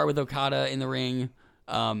 So we start with Okada in the ring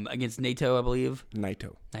against Naito, I believe.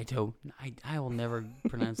 Naito. I will never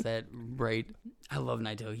pronounce that right. I love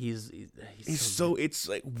Naito. He's so it's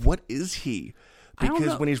like, what is he?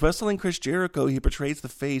 Because when he's wrestling Chris Jericho, he portrays the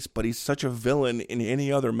face, but he's such a villain in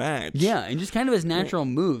any other match. Yeah, and just kind of his natural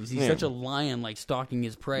moves. He's such a lion, like stalking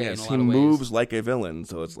his prey. Yes, in a lot he of ways. moves like a villain,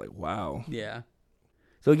 so it's like, wow. Yeah.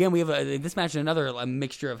 So again, we have this match another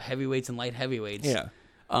mixture of heavyweights and light heavyweights. Yeah.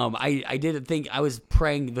 I did think I was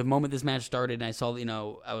praying the moment this match started, and I saw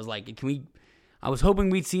I was like, can we? I was hoping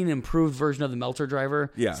we'd see an improved version of the Meltzer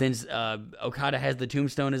driver. Yeah. Since Okada has the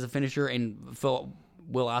tombstone as a finisher and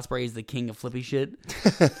Will Ospreay is the king of flippy shit.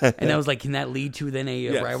 And I was like, can that lead to then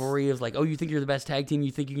a rivalry of like, oh, you think you're the best tag team?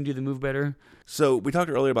 You think you can do the move better? So we talked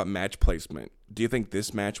earlier about match placement. Do you think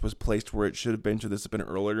this match was placed where it should have been? Should this have been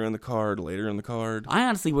earlier in the card, later in the card? I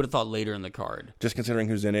honestly would have thought later in the card. Just considering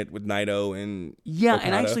who's in it with Naito and Okada.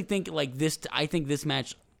 And I actually think I think this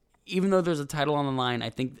match, even though there's a title on the line, I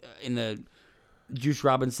think in the Juice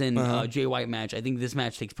Robinson, Jay White match, I think this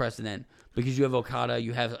match takes precedent because you have Okada,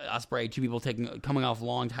 you have Ospreay, two people coming off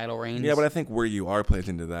long title reigns. Yeah, but I think where you are placed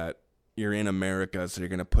into that, you're in America, so you're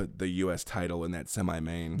going to put the U.S. title in that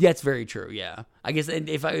semi-main. Yeah, it's very true, yeah. I guess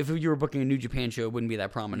if you were booking a New Japan show, it wouldn't be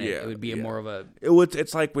that prominent. Yeah, it would be more of a...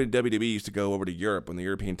 It's like when WWE used to go over to Europe when the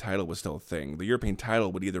European title was still a thing. The European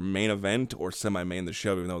title would either main event or semi-main the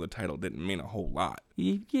show, even though the title didn't mean a whole lot.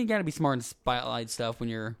 You got to be smart and spotlight stuff when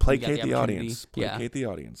you're... Placate the audience. Placate the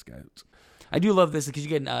audience, guys. I do love this because you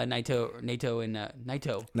get Naito.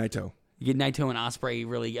 You get Naito and Ospreay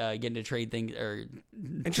really getting to trade things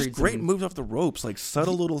and just great moves off the ropes, like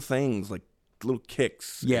subtle little things, like little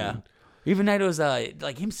kicks. Yeah, even Naito's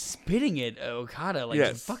like him spitting at Okada, like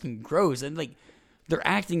it's fucking gross, and like their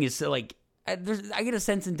acting is so like. I get a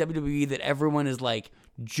sense in WWE that everyone is like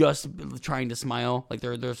just trying to smile, like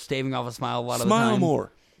they're staving off a smile a lot of the time. Smile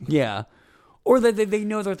more. Yeah. Or that they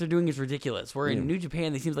know that what they're doing is ridiculous. Where in New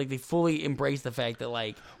Japan, it seems like they fully embrace the fact that,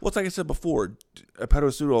 like... Well, it's like I said before,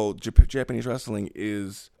 Pseudo Japanese wrestling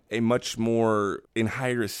is a much more in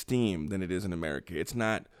higher esteem than it is in America. It's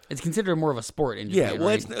not... It's considered more of a sport in Japan,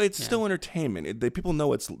 right? It's still entertainment. People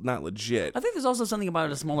know it's not legit. I think there's also something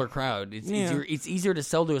about a smaller crowd. It's easier to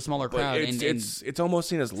sell to a smaller crowd. It's almost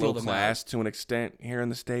seen as low class to an extent here in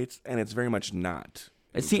the States, and it's very much not.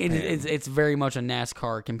 It's very much a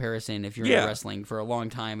NASCAR comparison. If you're in wrestling for a long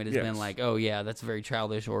time, it has been like, oh yeah, that's very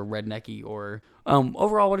childish or rednecky. Or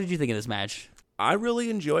overall, what did you think of this match? I really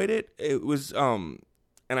enjoyed it. It was, and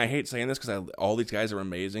I hate saying this because all these guys are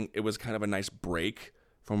amazing. It was kind of a nice break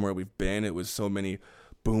from where we've been. It was so many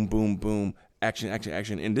boom, boom, boom, action, action,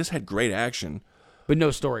 action, and this had great action. But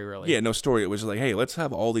no story, really. Yeah, no story. It was like, hey, let's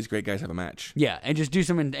have all these great guys have a match. Yeah, and just do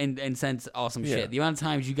some and sense awesome shit. The amount of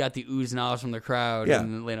times you got the oohs and ahs from the crowd. Yeah,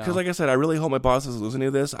 because like I said, I really hope my boss is listening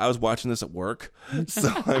to this. I was watching this at work, so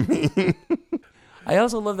I mean... I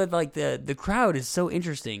also love that like the crowd is so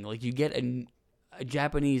interesting. Like you get a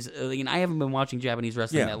Japanese... and I haven't been watching Japanese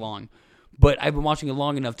wrestling that long, but I've been watching it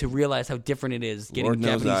long enough to realize how different it is getting a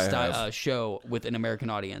Japanese show with an American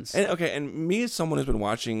audience. And me as someone who's been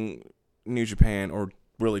watching New Japan or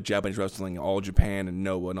really Japanese wrestling, All Japan and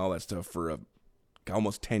Noah and all that stuff for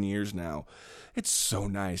almost 10 years now, it's so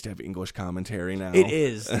nice to have English commentary now. It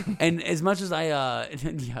is. And as much as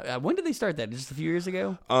when did they start that? Just a few years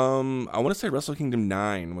ago? I want to say Wrestle Kingdom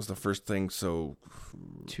 9 was the first thing, so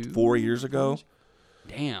 4 years ago.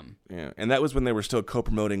 Damn. Yeah, and that was when they were still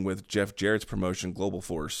co-promoting with Jeff Jarrett's promotion, Global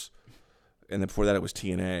Force. And then before that, it was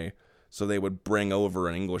TNA. So they would bring over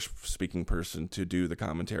an English-speaking person to do the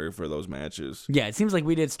commentary for those matches. Yeah, it seems like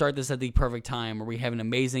we did start this at the perfect time where we have an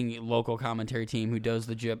amazing local commentary team who does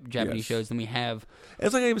the Japanese shows, and we have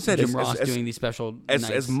it's like I even said, Jim Ross doing these special nights.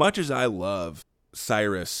 As much as I love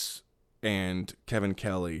Cyrus and Kevin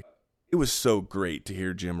Kelly, it was so great to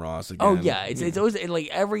hear Jim Ross again. Oh, yeah. It's always like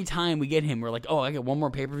every time we get him, we're like, oh, I get one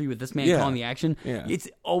more pay-per-view with this man calling the action. Yeah. It's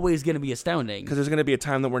always going to be astounding. Because there's going to be a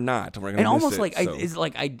time that we're not. We're and almost like, it's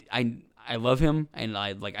like I love him, and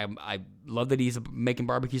I love that he's making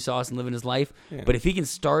barbecue sauce and living his life. Yeah. But if he can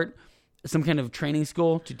start some kind of training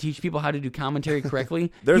school to teach people how to do commentary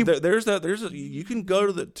correctly, you can go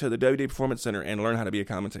to the WWE Performance Center and learn how to be a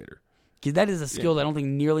commentator. Because that is a skill that I don't think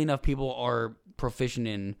nearly enough people are proficient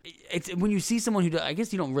in. It's when you see someone who I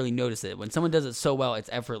guess you don't really notice it. When someone does it so well, it's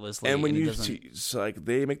effortlessly. And when you see, like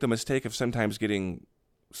they make the mistake of sometimes getting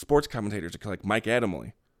sports commentators like Mike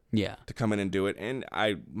Adamle. Yeah. To come in and do it. And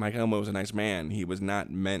Mike Elmo was a nice man. He was not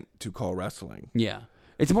meant to call wrestling. Yeah.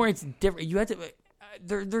 It's different. You had to...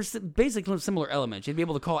 There's basically similar elements. You'd be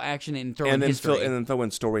able to call action and throw in history. And then throw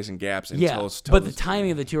in stories and gaps. And but the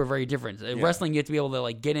timing of the two are very different. Wrestling, you have to be able to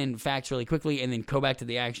like get in facts really quickly and then go back to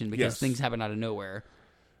the action because things happen out of nowhere.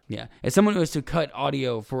 Yeah. As someone who has to cut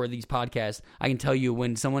audio for these podcasts, I can tell you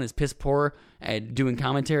when someone is piss poor at doing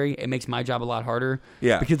commentary, it makes my job a lot harder.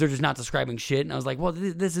 Yeah. Because they're just not describing shit. And I was like, well,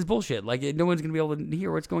 this is bullshit. Like, no one's going to be able to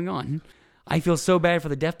hear what's going on. I feel so bad for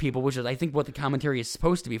the deaf people, which is, I think, what the commentary is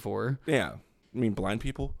supposed to be for. Yeah. I mean, blind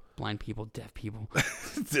people? Blind people, deaf people.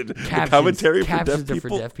 Commentary for deaf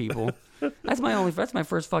people? For deaf people. That's my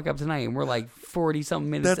first fuck up tonight, and we're like 40-something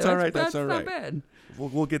minutes. That's all right. That's not bad.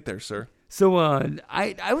 We'll get there, sir. So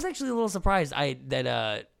I was actually a little surprised. I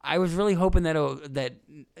was really hoping that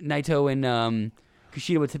Naito and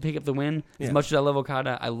Kushida would pick up the win. Yeah. As much as I love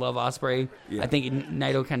Okada, I love Ospreay. Yeah. I think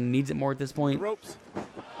Naito kind of needs it more at this point. Ropes.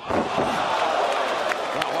 Wow,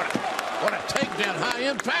 what a takedown. High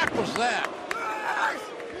impact was that.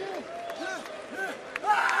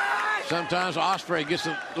 Sometimes Ospreay gets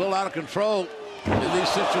a little out of control in these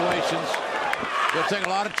situations. They'll take a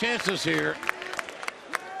lot of chances here.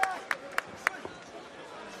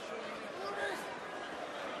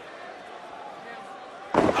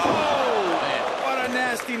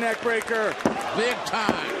 Nasty neck breaker. Big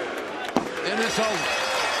time. And it's over.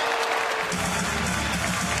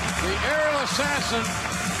 The aerial assassin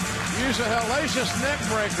used a hellacious neck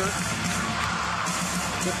breaker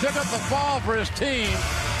to pick up the fall for his team.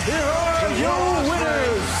 Here are your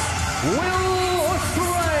winners, Will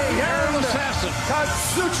Ospreay Aerial and assassin.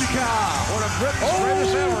 Katsuchika One of Britain's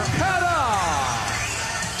greatest ever. Okada.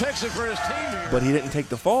 Takes it for his team here. But he didn't take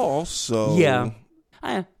the fall, so Yeah.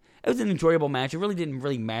 It was an enjoyable match. It really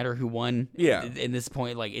didn't matter who won. Yeah. In this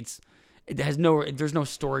point, like there's no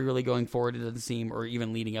story really going forward. It doesn't seem, or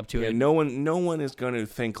even leading up to it. no one is going to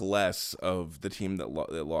think less of the team that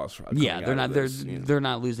lost. Yeah, they're not. They're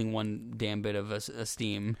not losing one damn bit of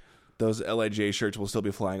esteem. Those LIJ shirts will still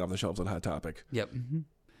be flying off the shelves on Hot Topic. Yep.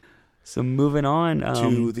 So moving on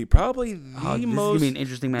to the probably the this is most gonna be an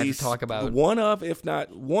interesting match to talk about. One of, if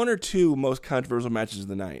not one or two, most controversial matches of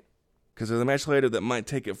the night. Because there's a match later that might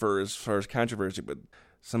take it for as far as controversy, but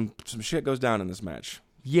some shit goes down in this match.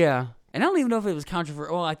 Yeah. And I don't even know if it was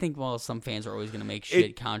controversial. Well, I think some fans are always going to make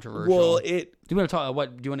shit controversial. Well, do you want to talk?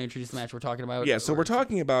 Do you want to introduce the match we're talking about? Yeah. So we're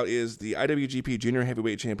talking about is the IWGP Junior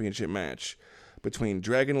Heavyweight Championship match between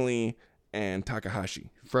Dragon Lee and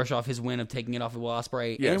Takahashi. Fresh off his win of taking it off of Will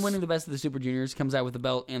Ospreay and winning the best of the Super Juniors, comes out with the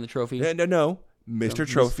belt and the trophy. No, Mr.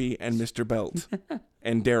 Trophy and Mr. Belt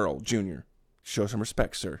and Daryl Jr. Show some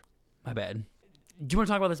respect, sir. My bad. Do you want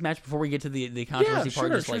to talk about this match before we get to the controversy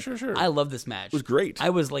part? Sure. I love this match. It was great.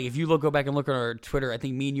 I was like, if you go back and look at our Twitter, I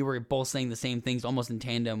think me and you were both saying the same things almost in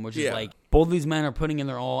tandem, which is like, both of these men are putting in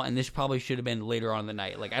their all, and this probably should have been later on in the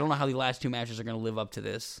night. Like, I don't know how the last two matches are going to live up to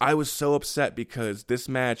this. I was so upset because this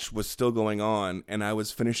match was still going on, and I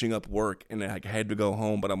was finishing up work, and I had to go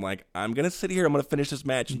home, but I'm like, I'm going to sit here, I'm going to finish this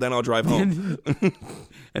match, and then I'll drive home.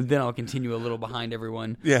 And then I'll continue a little behind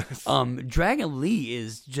everyone. Yes. Dragon Lee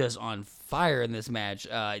is just on fire in this match.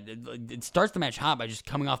 It starts the match hot by just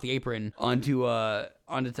coming off the apron onto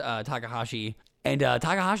Takahashi. And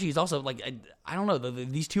Takahashi is also, like, I don't know,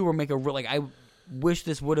 these two will make a real, like, I wish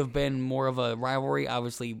this would have been more of a rivalry.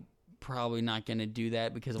 Obviously, probably not going to do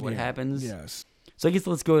that because of what happens. Yes. So I guess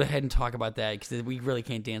let's go ahead and talk about that because we really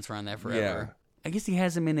can't dance around that forever. Yeah. I guess he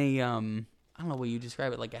has him in a, I don't know what you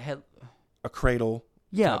describe it, like a cradle.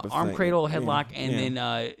 Yeah, type of arm thing. cradle, headlock, and then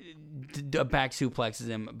back suplexes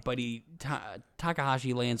him. But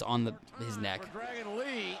Takahashi lands on his neck. Dragon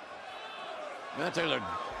Lee. That's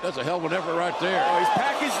a hell of an effort right there. Oh, he's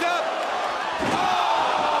packaged up.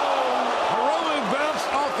 Hiromu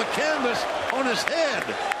bounced off the canvas on his head,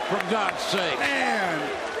 for God's sake. Man.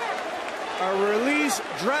 A release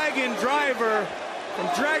dragon driver from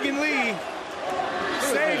Dragon Lee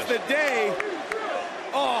saves the day.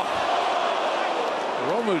 Oh.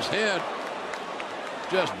 Hiromu's head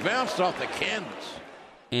just bounced off the canvas.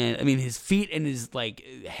 And, I mean, his feet and his,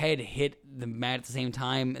 head hit the mat at the same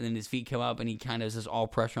time, and then his feet come up, and he kind of is just all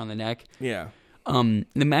pressure on the neck. Yeah. The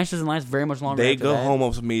match doesn't last very much longer They after go that. home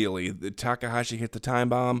almost immediately. Takahashi hit the time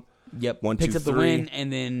bomb. Yep. 1, Picks 2, up the 3, win,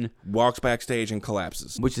 and then walks backstage and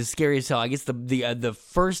collapses. which is scary as hell. I guess the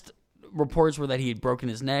first reports were that he had broken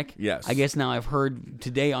his neck. Yes. I guess now I've heard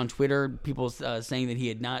today on Twitter people saying that he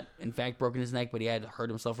had not, in fact, broken his neck, but he had hurt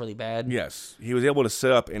himself really bad. Yes. He was able to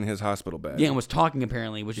sit up in his hospital bed. Yeah, and was talking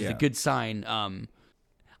apparently, which is a good sign.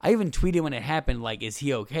 I even tweeted when it happened, like, is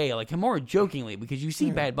he okay? Like, more jokingly, because you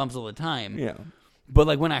see bad bumps all the time. Yeah. But,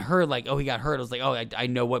 like, when I heard, like, oh, he got hurt, I was like, oh, I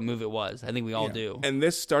know what move it was. I think we all do. And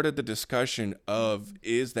this started the discussion of,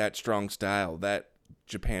 is that strong style, that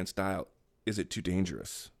Japan style, is it too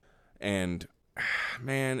dangerous? And,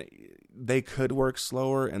 man, they could work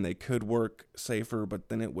slower and they could work safer, but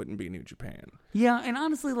then it wouldn't be New Japan. Yeah, and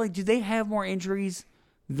honestly, like, do they have more injuries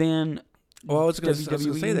than Well, I was going to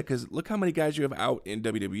WWE? say that because look how many guys you have out in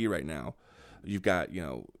WWE right now. You've got,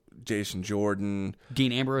 Jason Jordan,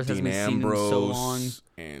 Dean Ambrose hasn't been seen in so long.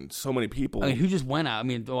 And so many people. I mean, who just went out? I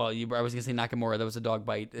mean, I was going to say Nakamura. That was a dog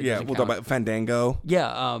bite. It Yeah, doesn't we'll talk count. about Fandango.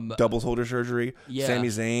 Yeah. Double shoulder surgery. Yeah. Sami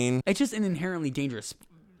Zayn. It's just an inherently dangerous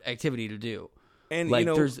activity to do. And, Like,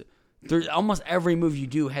 There's almost every move you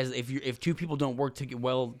do has if two people don't work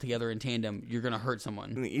well together in tandem, you're gonna hurt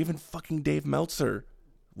someone. And even fucking Dave Meltzer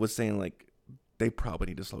was saying like they probably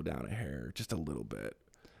need to slow down a hair just a little bit.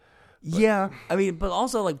 But, yeah, I mean, but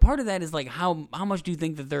also like part of that is like how much do you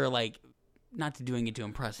think that they're like not doing it to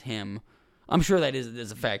impress him? I'm sure that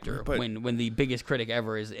is a factor when the biggest critic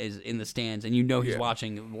ever is in the stands and he's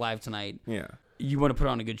watching live tonight. Yeah. You want to put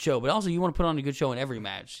on a good show, but also you want to put on a good show in every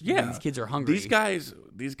match. Yeah. These kids are hungry.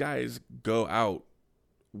 These guys go out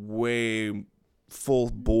way full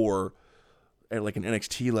bore at like an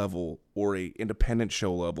NXT level or a independent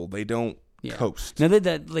show level. They don't coast. Now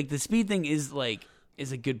that like the speed thing is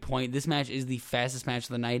a good point. This match is the fastest match of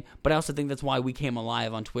the night, but I also think that's why we came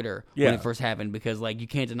alive on Twitter when it first happened, because like you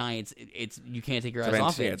can't deny it's you can't take your eyes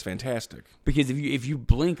off it. Yeah, it's fantastic. Because if you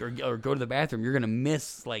blink or go to the bathroom, you're gonna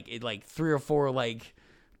miss like 3 or 4 like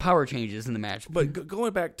power changes in the match. But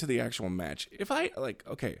going back to the actual match, if I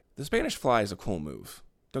the Spanish Fly is a cool move.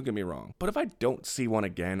 Don't get me wrong, but if I don't see one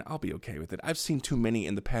again, I'll be okay with it. I've seen too many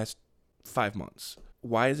in the past 5 months.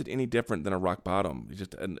 Why is it any different than a rock bottom? It's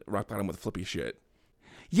just a rock bottom with flippy shit.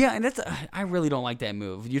 Yeah, and I really don't like that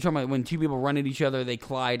move. You're talking about when two people run at each other, they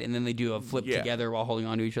collide, and then they do a flip together while holding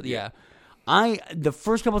on to each other. Yeah. The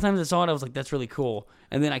first couple times I saw it, I was like, that's really cool.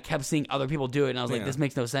 And then I kept seeing other people do it, and I was like, this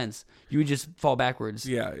makes no sense. You would just fall backwards.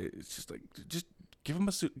 Yeah, it's just like, just give them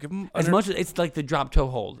a suit. Give them as much as it's like the drop toe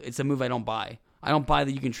hold. It's a move I don't buy. I don't buy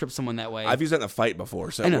that you can trip someone that way. I've used that in a fight before,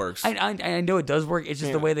 so it works. I know it does work. It's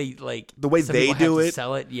just the way they do it.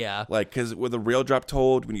 Sell it, yeah. Like because with a real drop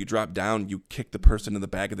toe, when you drop down, you kick the person in the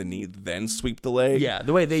back of the knee, then sweep the leg. Yeah,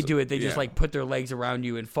 the way they do it, they just like put their legs around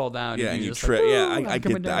you and fall down. Yeah, and you trip. I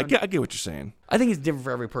get that. I get what you're saying. I think it's different for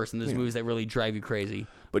every person. There's moves that really drive you crazy.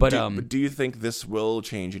 But do you think this will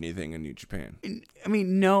change anything in New Japan? I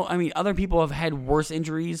mean, no. I mean, other people have had worse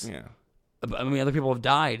injuries. Yeah. I mean, other people have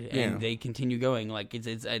died, and they continue going. Like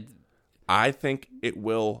I think it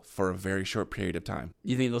will for a very short period of time.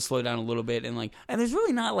 You think they'll slow down a little bit, and there's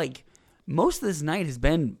really not most of this night has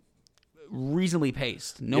been reasonably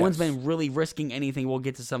paced. No one's been really risking anything. We'll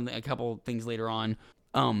get to a couple things later on.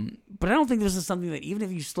 But I don't think this is something that even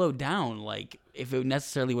if you slowed down, if it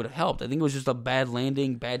necessarily would have helped. I think it was just a bad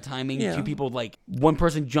landing, bad timing. Yeah. Two people one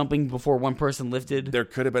person jumping before one person lifted. There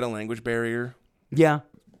could have been a language barrier. Yeah.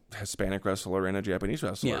 Hispanic wrestler and a Japanese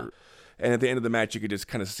wrestler. Yeah. And at the end of the match, you could just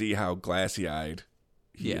kind of see how glassy-eyed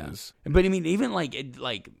he is. But I mean, even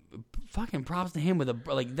fucking props to him with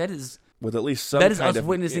that is with at least some. That is us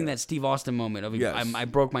witnessing that Steve Austin moment of I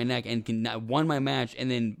broke my neck and won my match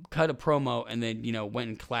and then cut a promo and then went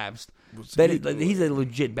and collapsed. He's a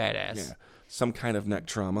legit badass. Yeah. Some kind of neck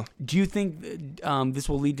trauma. Do you think this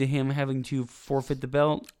will lead to him having to forfeit the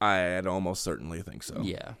belt? I'd almost certainly think so.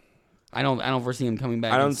 Yeah. I don't foresee him coming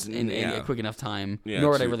back in a quick enough time. Yeah,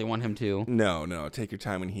 nor would I really want him to. No. Take your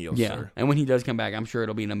time and heal, sir. And when he does come back, I'm sure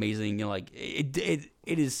it'll be an amazing. It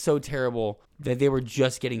is so terrible that they were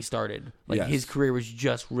just getting started. His career was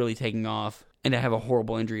just really taking off, and to have a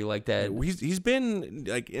horrible injury like that. He's been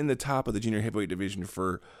in the top of the junior heavyweight division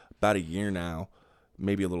for about a year now,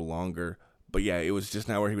 maybe a little longer. But yeah, it was just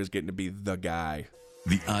now where he was getting to be the guy.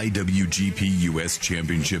 The IWGP US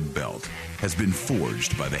Championship belt has been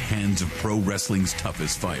forged by the hands of pro wrestling's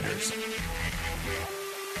toughest fighters.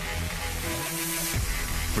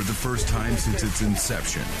 For the first time since its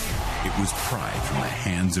inception, it was pried from the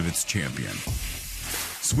hands of its champion.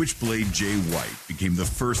 Switchblade Jay White became the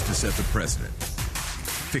first to set the precedent.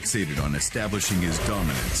 Fixated on establishing his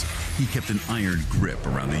dominance, he kept an iron grip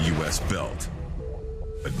around the US belt.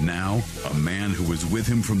 But now, a man who was with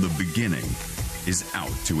him from the beginning is out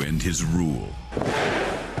to end his rule. The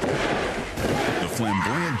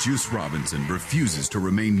flamboyant Juice Robinson refuses to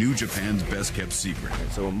remain New Japan's best-kept secret.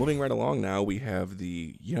 So moving right along now, we have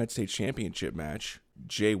the United States Championship match,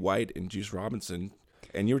 Jay White and Juice Robinson.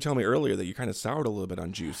 And you were telling me earlier that you kind of soured a little bit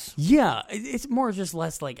on Juice. Yeah, it's more just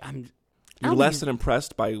less You're less than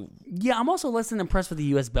impressed by... Yeah, I'm also less than impressed with the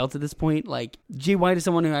U.S. belt at this point. Jay White is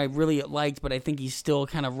someone who I really liked, but I think he's still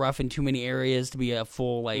kind of rough in too many areas to be a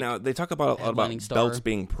full, Now, they talk about belts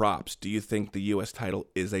being props. Do you think the U.S. title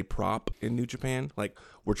is a prop in New Japan?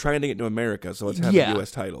 We're trying to get to America, so let's have the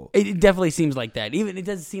U.S. title. It definitely seems like that. Even it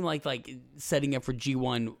doesn't seem like setting up for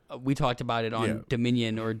G1. We talked about it on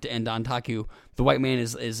Dominion and on Taku. The white man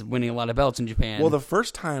is winning a lot of belts in Japan. Well, the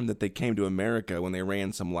first time that they came to America, when they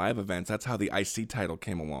ran some live events, that's how the IC title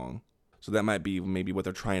came along. So that might be maybe what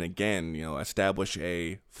they're trying again, establish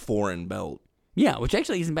a foreign belt. Yeah, which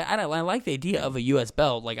actually isn't bad. I like the idea of a U.S.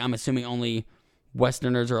 belt. I'm assuming only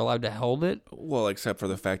Westerners are allowed to hold it. Well, except for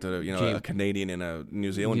the fact that a Canadian and a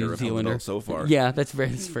New Zealander have held the belt so far. Yeah, that's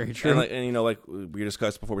very true. And like we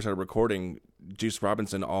discussed before we started recording, Juice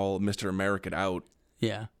Robinson all Mr. American out.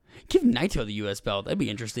 Yeah. Give Naito the U.S. belt. That'd be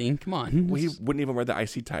interesting. Come on. Well, he wouldn't even wear the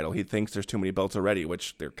IC title. He thinks there's too many belts already,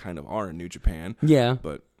 which there kind of are in New Japan. Yeah.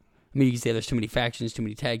 But I mean, you can say there's too many factions, too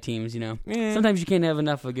many tag teams, Sometimes you can't have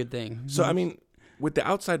enough of a good thing. So, I mean, with the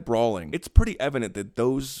outside brawling, it's pretty evident that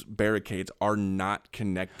those barricades are not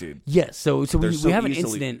connected. Yes, so we have an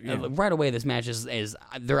incident right away. This match is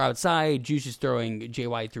they're outside. Juice is throwing Jay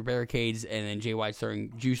White through barricades, and then Jay White's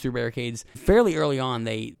throwing Juice through barricades. Fairly early on,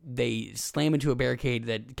 they slam into a barricade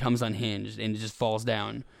that comes unhinged and it just falls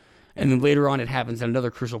down. And then later on, it happens at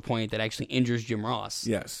another crucial point that actually injures Jim Ross.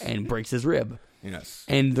 Yes, and breaks his rib. Yes.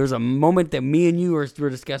 And there's a moment that me and you were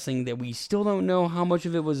discussing that we still don't know how much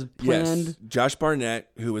of it was planned. Yes. Josh Barnett,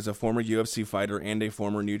 who is a former UFC fighter and a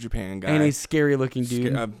former New Japan guy. And a scary-looking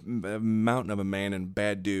dude. A mountain of a man and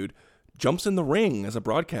bad dude. Jumps in the ring as a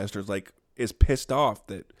broadcaster, is pissed off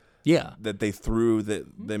that they threw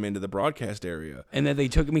them into the broadcast area. And then they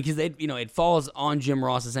took him because it falls on Jim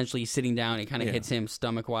Ross essentially sitting down. It kind of hits him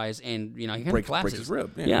stomach-wise and, he kind of collapses. Breaks his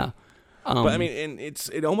rib. Yeah. But, I mean, and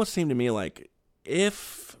it almost seemed to me like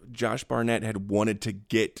if Josh Barnett had wanted to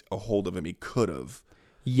get a hold of him, he could have.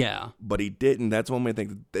 Yeah. But he didn't. That's one way I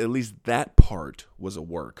think that at least that part was a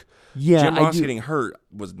work. Yeah. Jim Ross getting hurt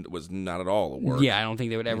was not at all a work. Yeah, I don't think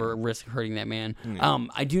they would ever risk hurting that man. Yeah.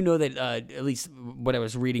 I do know that at least what I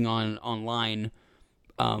was reading online,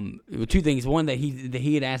 two things. One, that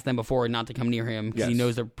he had asked them before not to come near him because he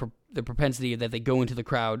knows the propensity that they go into the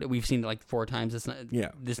crowd. We've seen it like 4 times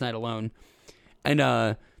this night alone. And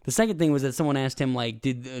the second thing was that someone asked him,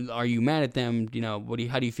 are you mad at them?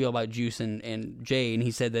 How do you feel about Juice and Jay? And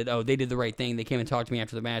he said that, they did the right thing. They came and talked to me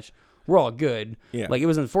after the match. We're all good. Yeah. It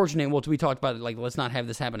was unfortunate. Well, we talked about it, let's not have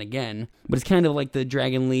this happen again. But it's kind of like the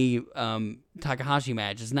Dragon Lee Takahashi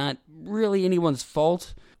match. It's not really anyone's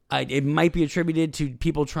fault. It might be attributed to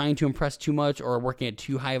people trying to impress too much or working at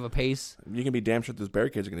too high of a pace. You can be damn sure those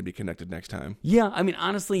barricades are going to be connected next time. Yeah, I mean,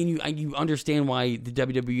 honestly, and you understand why the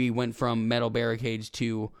WWE went from metal barricades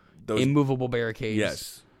to those immovable barricades.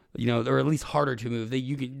 Yes. Or at least harder to move.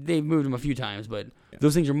 They've moved them a few times, but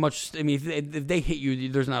those things are much. I mean, if they hit you,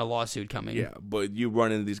 there's not a lawsuit coming. Yeah, but you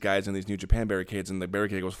run into these guys in these New Japan barricades, and the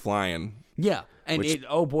barricade goes flying. Yeah, and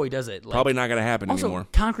oh boy, does it! Probably not going to happen anymore.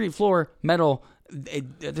 Concrete floor, metal.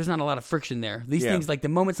 There's not a lot of friction there. These things, the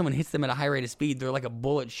moment someone hits them at a high rate of speed, they're like a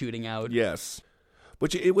bullet shooting out. Yes.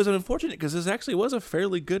 Which it was unfortunate because this actually was a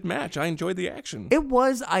fairly good match. I enjoyed the action. It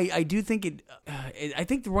was. I do think I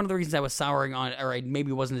think one of the reasons I was souring on, or I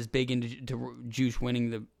maybe wasn't as big into Juice winning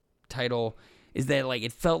the title, is that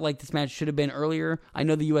it felt like this match should have been earlier. I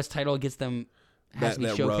know the U.S. title gets them has to be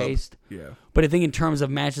showcased. Yeah. But I think in terms of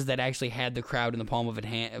matches that actually had the crowd in the palm of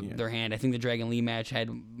their hand, I think the Dragon Lee match had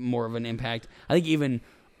more of an impact. I think even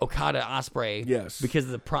Okada Ospreay, because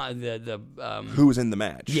of the who was in the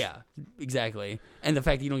match. Yeah, exactly. And the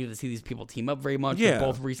fact that you don't get to see these people team up very much. Yeah. They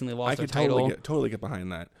both recently lost their title. Totally get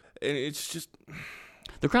behind that. And it's just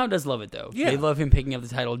the crowd does love it though. Yeah. They love him picking up the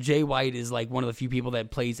title. Jay White is one of the few people that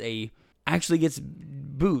actually gets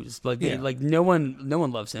boos. No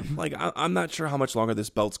one loves him. I'm not sure how much longer this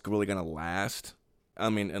belt's really gonna last. I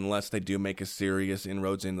mean, unless they do make a serious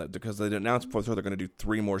inroads in that, because they announced before they're going to do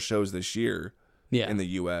 3 more shows this year. Yeah. In the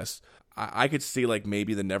U.S. I could see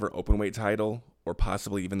maybe the Never Openweight title or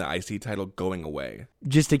possibly even the IC title going away.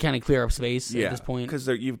 Just to kind of clear up space at this point. Because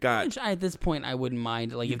you've got... Which at this point I wouldn't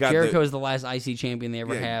mind. If Jericho is the last IC champion they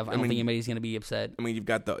ever have, I don't think anybody's going to be upset. I mean, you've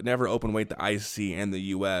got the Never Openweight, the IC, and the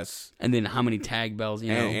U.S. And then how many tag belts,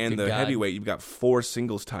 And the heavyweight, you've got 4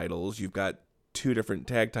 singles titles. You've got 2 different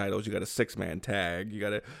tag titles. You got a 6-man tag. You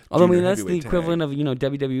got a. Although that's the equivalent of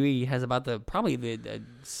WWE has about probably the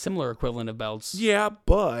similar equivalent of belts. Yeah,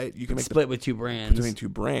 but you can make split with 2 brands between 2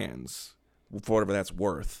 brands for whatever that's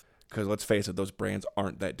worth. Because let's face it, those brands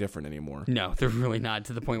aren't that different anymore. No, they're really not.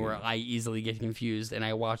 To the point where I easily get confused and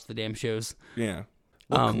I watch the damn shows. Yeah.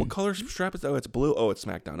 What color strap is? Oh, it's blue. Oh, it's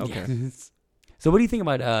SmackDown. Okay. Yeah. So what do you think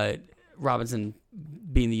about Robinson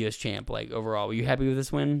being the U.S. champ, overall? Were you happy with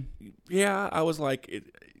this win? Yeah, I was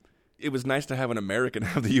it was nice to have an American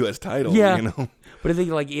have the U.S. title, But I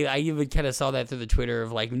think, I even kind of saw that through the Twitter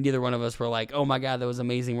of, neither one of us were oh my God, that was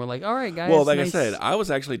amazing. We're all right, guys. Well, nice. I said, I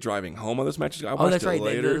was actually driving home on this match. I that's right.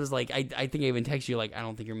 Later. It was I think I even texted you, I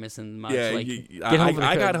don't think you're missing much. Yeah,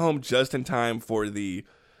 I got home just in time for the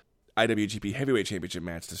IWGP Heavyweight Championship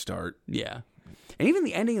match to start. Yeah. And even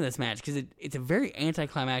the ending of this match, because it's a very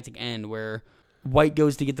anticlimactic end where White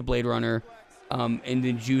goes to get the Blade Runner. And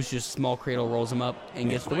then Juice just small cradle rolls him up and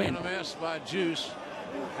gets the win. By Juice.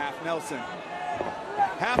 Half Nelson.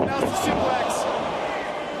 Half Nelson suplex.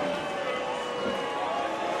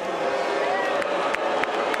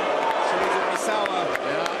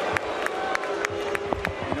 Yeah.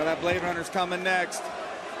 You know that Blade Runner's coming next.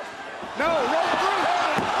 No, roll through.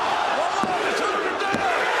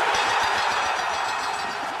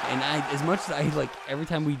 And as much as I like, every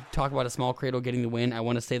time we talk about a small cradle getting the win, I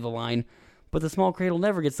want to say the line, but the small cradle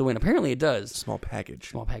never gets the win. Apparently it does. Small package.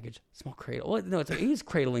 Small cradle. Well, no, he's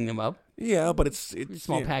cradling them up. Yeah, but it's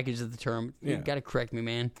small package is the term. You got to correct me,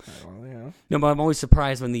 man. Well, yeah. No, but I'm always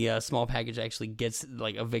surprised when the small package actually gets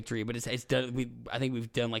like a victory. But it's done. I think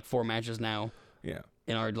we've done like 4 matches now. Yeah.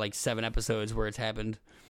 In our like 7 episodes where it's happened.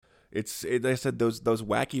 I said those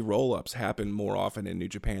wacky roll ups happen more often in New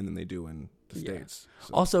Japan than they do in the States.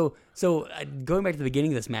 So. Also, going back to the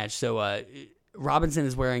beginning of this match, so Robinson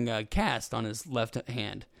is wearing a cast on his left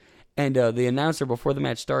hand, and the announcer before the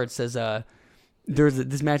match starts says,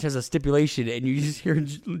 this match has a stipulation, and you just hear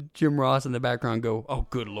Jim Ross in the background go, "Oh,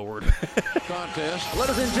 good Lord." Contest.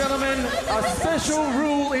 Ladies and gentlemen, a special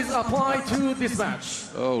rule is applied to this match.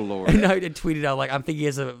 Oh, Lord. And I tweeted out, like, I'm thinking he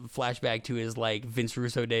has a flashback to his, like, Vince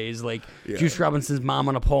Russo days, like, Juice Robinson's mom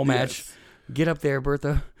on a pole match. Yes. Get up there,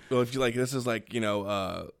 Bertha. Well, if you like, this is like,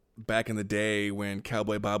 back in the day when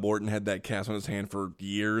Cowboy Bob Orton had that cast on his hand for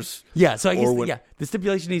years. Yeah, so I guess, the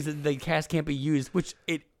stipulation is that the cast can't be used, which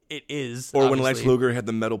it is. Or obviously. when Lex Luger had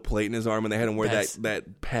the metal plate in his arm and they had him wear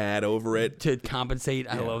that pad over it. To compensate.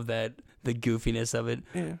 I love that. The goofiness of it.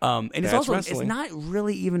 Yeah. And it's also, it's not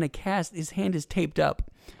really even a cast. His hand is taped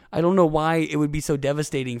up. I don't know why it would be so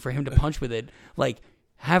devastating for him to punch with it. Like,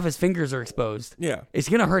 half his fingers are exposed. Yeah. It's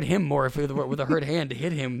going to hurt him more with a hurt hand to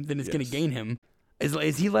hit him than it's going to gain him.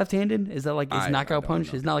 Is he left-handed? Is that like his knockout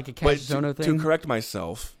punch? It's not like a Castizono thing? To correct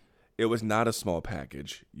myself, it was not a small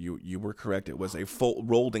package. You were correct. It was a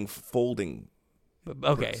folding.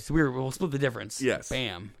 Okay, so we'll split the difference. Yes.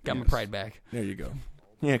 Bam. Got my pride back. There you go.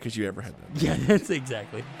 Yeah, because you ever had that. Yeah, that's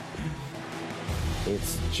exactly.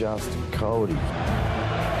 It's just Cody.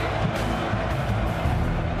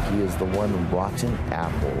 He is the one rotten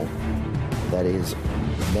apple that is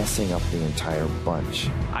messing up the entire bunch.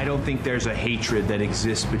 I don't think there's a hatred that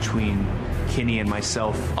exists between Kenny and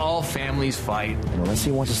myself. All families fight. And unless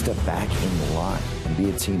he wants to step back in the lot and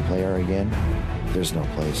be a team player again, there's no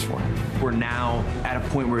place for him. We're now at a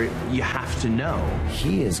point where you have to know.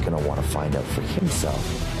 He is going to want to find out for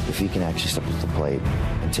himself if he can actually step up to the plate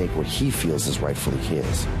and take what he feels is rightfully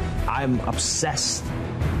his. I'm obsessed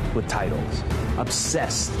with titles.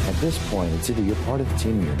 Obsessed. At this point, it's either you're part of the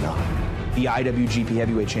team or you're not. The IWGP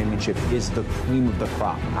Heavyweight Championship is the cream of the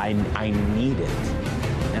crop. I need it,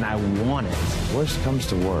 and I want it. Worst comes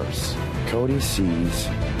to worst, Cody sees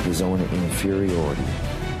his own inferiority,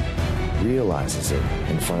 realizes it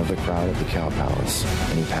in front of the crowd at the Cow Palace,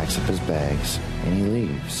 and he packs up his bags and he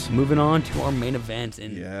leaves. Moving on to our main event,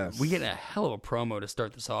 and we get a hell of a promo to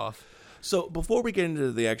start this off. So before we get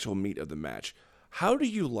into the actual meat of the match, how do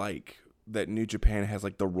you like that New Japan has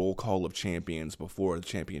like the roll call of champions before the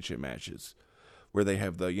championship matches, where they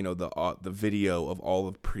have the the video of all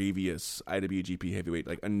of previous IWGP Heavyweight,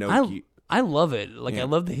 like Inoki. I love it. Like I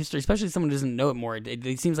love the history, especially if someone doesn't know it more.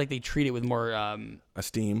 It seems like they treat it with more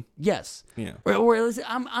esteem. Yes. Yeah. Or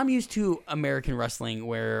I'm used to American wrestling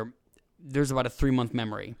where there's about a 3-month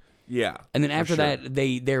memory. Yeah. And then after that,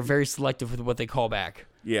 they're very selective with what they call back.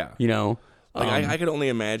 Yeah. You know. Like I could only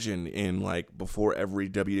imagine in like before every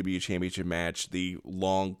WWE Championship match, the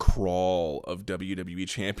long crawl of WWE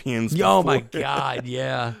champions. Oh my God,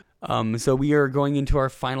 yeah. So we are going into our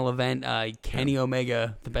final event. Kenny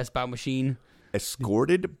Omega, the Best Bout Machine,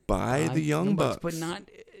 escorted by the Young Bucks, but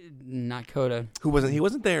not Kota, who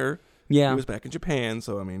wasn't there. Yeah, he was back in Japan.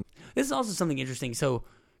 So I mean, this is also something interesting. So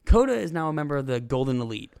Kota is now a member of the Golden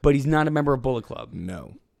Elite, but he's not a member of Bullet Club.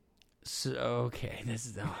 No. So okay, this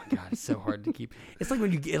is it's so hard to keep. It's like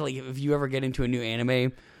when you get if you ever get into a new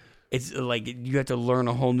anime, it's like you have to learn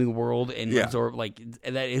a whole new world and absorb. Like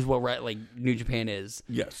that is what New Japan is.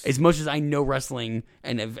 Yes. As much as I know wrestling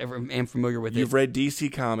and am familiar with You've read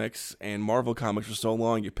DC comics and Marvel comics for so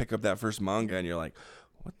long, you pick up that first manga and you're like,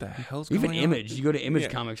 what the hell's going on? Even Image. You go to Image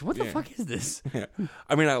Comics. What the fuck is this? Yeah.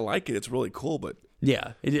 I mean, I like it. It's really cool, but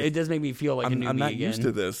yeah, it does make me feel like a new I'm me not again. used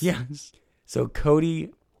to this. Yeah. So Cody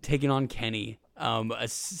taking on Kenny,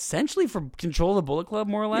 essentially for control of the Bullet Club,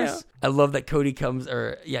 more or less. Yeah. I love that Cody comes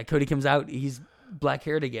out. He's black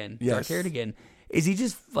haired again, dark haired again. Is he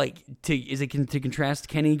just to contrast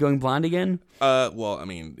Kenny going blonde again? Well, I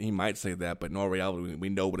mean, he might say that, but in all reality, we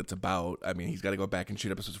know what it's about. I mean, he's got to go back and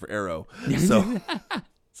shoot episodes for Arrow. So,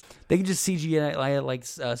 They could just CGI like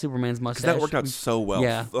Superman's mustache. That worked out so well.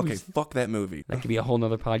 Yeah. Okay, fuck that movie. That could be a whole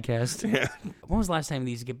nother podcast. Yeah. When was the last time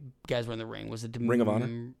these guys were in the ring? Was it Ring of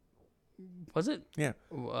Honor? Was it? Yeah.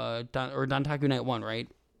 Dantaku Night 1, right?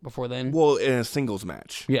 Before then? Well, in a singles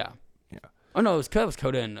match. Yeah. Yeah. Oh, no, it was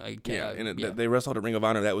Kota and... They wrestled at Ring of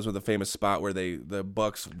Honor. That was with the famous spot where the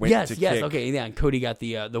Bucks went to kick. Yes, okay, yeah, and Cody got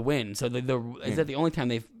the win. So is that the only time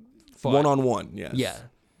they've fought? One-on-one, yes. Yeah.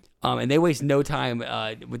 And they waste no time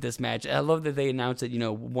with this match. I love that they announced it,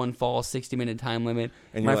 one fall, 60-minute time limit.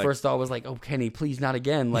 And my first thought was like, oh, Kenny, please not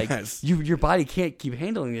again. Like, yes. Your body can't keep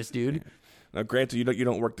handling this, dude. Yeah. Now, granted, you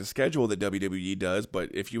don't work the schedule that WWE does, but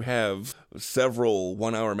if you have several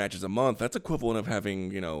 1-hour matches a month, that's equivalent of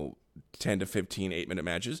having, 10 to 15 8-minute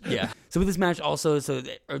matches. Yeah. So with this match also,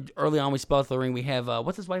 early on we spell the ring. We have,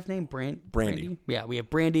 what's his wife's name? Brandy. Yeah, we have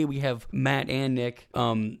Brandy. We have Matt and Nick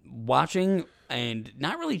watching and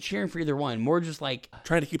not really cheering for either one. More just like...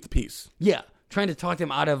 trying to keep the peace. Yeah. Trying to talk them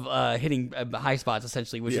out of hitting high spots,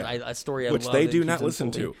 essentially, which is a story I love. Which they do not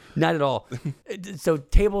listen to. Not at all. So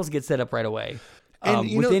tables get set up right away.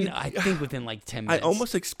 And within like 10 minutes. I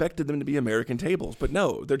almost expected them to be American tables, but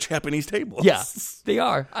no, they're Japanese tables. Yeah, they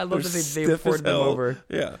are. I love that they ported them over.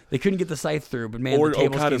 Yeah. They couldn't get the scythe through, but man, or the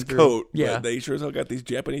tables Okada's came coat. through. Yeah. But they sure as hell got these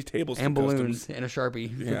Japanese tables. And balloons and a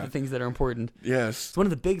Sharpie. Yeah. The things that are important. Yes. It's one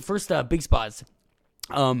of the first big spots.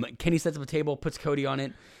 Kenny sets up a table, puts Cody on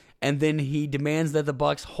it, and then he demands that the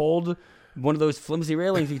Bucks hold one of those flimsy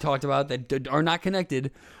railings he talked about that are not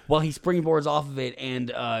connected while he springboards off of it and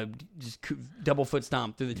just double foot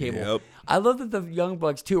stomp through the table. Yep. I love that the Young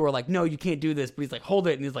Bucks, too, are like, no, you can't do this. But he's like, hold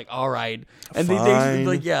it. And he's like, all right. And Fine.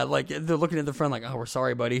 they're looking at the front like, oh, we're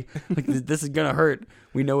sorry, buddy. Like, this is going to hurt.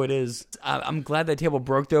 We know it is. I'm glad that table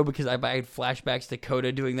broke, though, because I had flashbacks to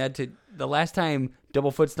Kota doing that. To the last time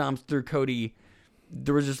double foot stomps through Cody,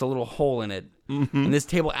 there was just a little hole in it. Mm-hmm. And this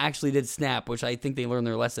table actually did snap, which I think they learned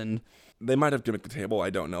their lesson. They might have gimmicked the table.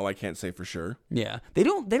 I don't know. I can't say for sure. Yeah, they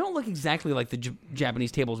don't look exactly like the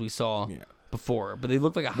Japanese tables we saw before, but they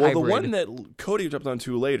look like a well, hybrid. Well, the one that Cody jumped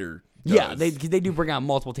onto later does. Yeah, they do bring out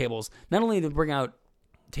multiple tables. Not only do they bring out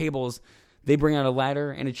tables, they bring out a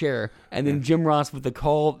ladder and a chair. And then Jim Ross with the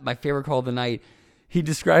call, my favorite call of the night, he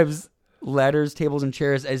describes ladders, tables, and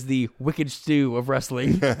chairs as the wicked stew of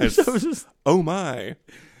wrestling. Yes. So just, oh my.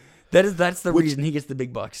 That's the reason he gets the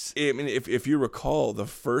big bucks. I mean, if you recall, the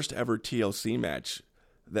first ever TLC match,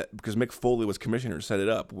 that because Mick Foley was commissioner, set it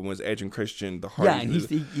up when was Edge and Christian, the Hardys,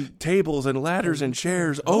 and he tables and ladders and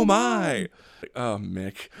chairs. Oh my! Oh,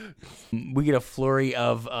 Mick. We get a flurry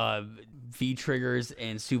of V triggers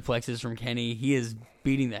and suplexes from Kenny. He is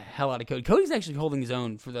beating the hell out of Cody. Cody's actually holding his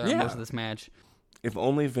own for most of this match. If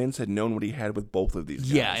only Vince had known what he had with both of these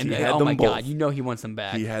guys. Yeah, and oh my God, you know he wants them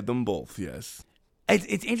back. He had them both, yes.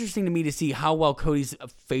 It's interesting to me to see how well Cody's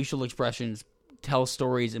facial expressions tell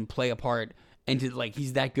stories and play a part, and to like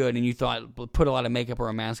he's that good. And you thought put a lot of makeup or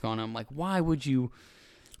a mask on him. Like, why would you?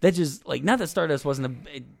 That just like not that Stardust wasn't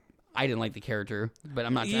I didn't like the character, but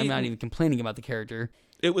I'm not even complaining about the character.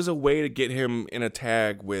 It was a way to get him in a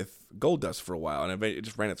tag with Goldust for a while, and it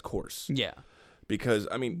just ran its course. Yeah, because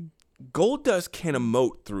I mean, Goldust can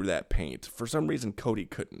emote through that paint. For some reason, Cody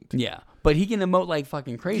couldn't. Yeah, but he can emote like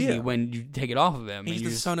fucking crazy when you take it off of him. He's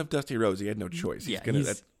the son of Dusty Rhodes. He had no choice. He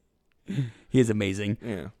is amazing.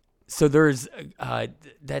 Yeah. So there's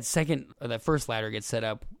that first ladder gets set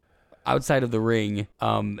up outside of the ring.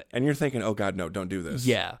 And you're thinking, oh God, no, don't do this.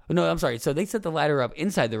 Yeah. No, I'm sorry. So they set the ladder up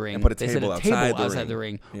inside the ring. And put a they table set a table outside the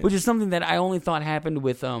ring, which is something that I only thought happened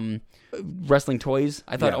with wrestling toys.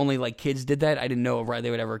 I thought only like kids did that. I didn't know they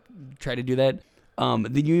would ever try to do that.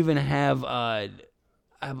 Then you even have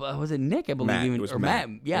was it Nick? I believe Matt. Matt.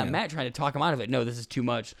 Yeah, Matt trying to talk him out of it. No, this is too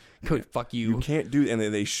much. Cody, fuck you. You can't do. And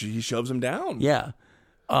then he shoves him down. Yeah.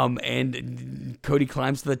 And Cody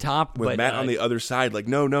climbs to the top with Matt on the other side, like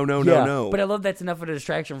no. But I love that's enough of a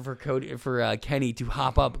distraction for Kenny to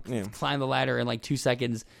hop up, climb the ladder in like 2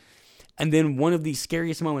 seconds, and then one of the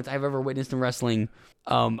scariest moments I've ever witnessed in wrestling,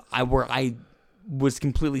 where I was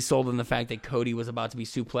completely sold on the fact that Cody was about to be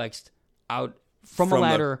suplexed out from a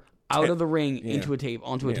ladder, out of the ring into a table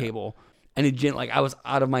onto a table. And it like I was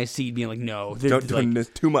out of my seat, being like, "No, this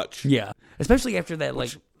too much." Yeah, especially after that,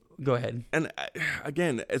 like. Go ahead. And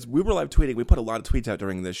again, as we were live tweeting, we put a lot of tweets out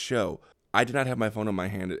during this show. I did not have my phone in my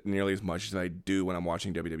hand nearly as much as I do when I'm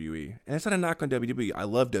watching WWE. And it's not a knock on WWE. I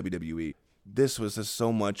love WWE. This was just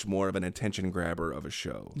so much more of an attention grabber of a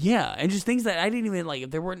show. Yeah, and just things that I didn't even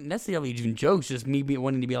like. There weren't necessarily even jokes. Just me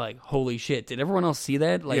wanting to be like, "Holy shit!" Did everyone else see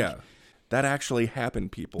that? Like, yeah, that actually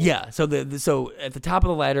happened, people. Yeah. So so at the top of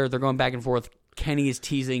the ladder, they're going back and forth. Kenny is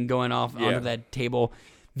teasing, going off onto that table.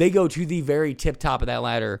 They go to the very tip top of that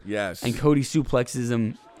ladder. Yes. And Cody suplexes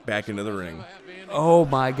him back into the ring. Oh,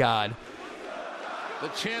 my God. The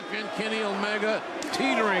champion, Kenny Omega,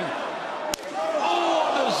 teetering.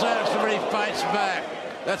 Oh, disaster, but he fights back.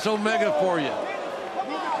 That's Omega for you.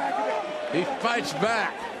 He fights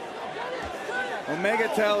back. Omega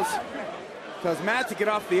tells Matt to get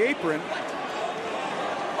off the apron.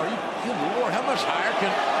 Are you, good Lord, how much higher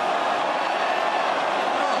can...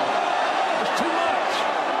 Oh, it's too much.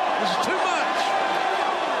 This is too much.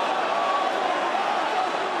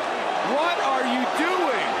 What are you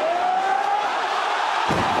doing?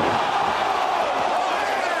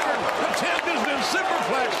 The champion's been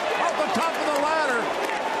superplexed off the top of the ladder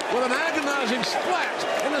with an agonizing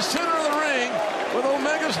splat in the center of the ring with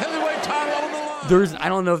Omega's heavyweight title on the line. I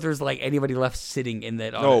don't know if there's like anybody left sitting in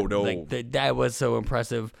that. No. Like, that was so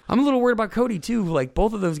impressive. I'm a little worried about Cody too. Like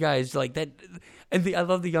both of those guys, like that. And I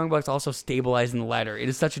love the Young Bucks also stabilizing the ladder. It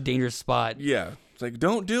is such a dangerous spot. Yeah, it's like,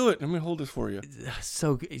 don't do it. Let me hold this for you.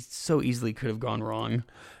 It so easily could have gone wrong.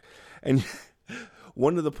 And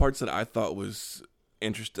one of the parts that I thought was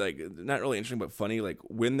interesting, like not really interesting but funny, like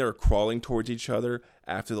when they're crawling towards each other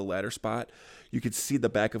after the ladder spot, you could see the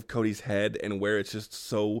back of Cody's head and where it's just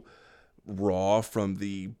so raw from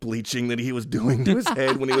the bleaching that he was doing to his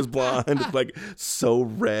head when he was blonde. It's like so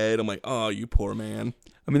red. I'm like, oh, you poor man.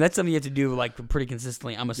 I mean, that's something you have to do like pretty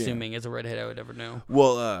consistently. I'm assuming as a redhead, I would never know.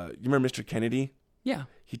 Well, you remember Mr. Kennedy? Yeah.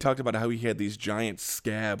 He talked about how he had these giant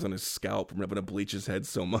scabs on his scalp from having to bleach his head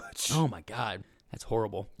so much. Oh my God, that's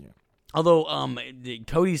horrible. Yeah. Although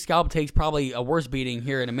Cody's scalp takes probably a worse beating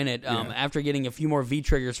here in a minute. After getting a few more V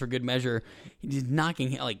triggers for good measure, he's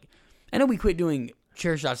knocking like. I know we quit doing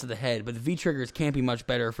chair shots to the head, but the V triggers can't be much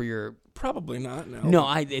better for your. Probably not. No.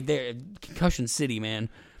 No, they're concussion city, man.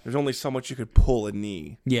 There's only so much you could pull a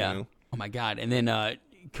knee. Yeah. You know? Oh my God. And then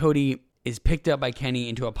Cody is picked up by Kenny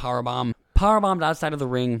into a powerbomb. Powerbombed outside of the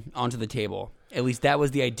ring onto the table. At least that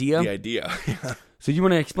was the idea. The idea. So you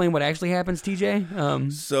want to explain what actually happens,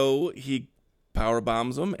 TJ? So he power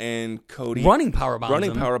bombs him, and Cody running power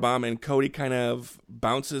bomb, and Cody kind of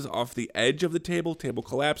bounces off the edge of the table. Table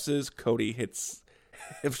collapses. Cody hits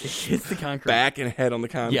the concrete, back and head on the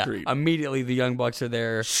concrete. Yeah, immediately the Young Bucks are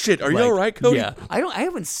there. Shit, are you all right, Cody? Yeah, I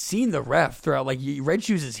haven't seen the ref throughout. Like Red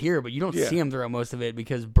Shoes is here, but you don't see him throughout most of it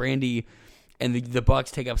because Brandy and the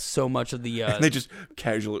Bucks take up so much of the. And they just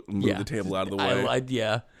casually move the table out of the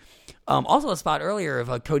way. Also, a spot earlier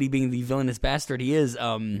of Cody being the villainous bastard he is,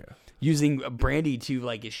 using Brandy to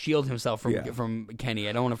like shield himself from Kenny.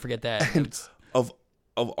 I don't want to forget that. And of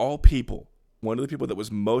all people, one of the people that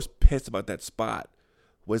was most pissed about that spot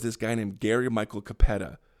was this guy named Gary Michael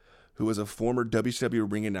Capetta, who was a former WCW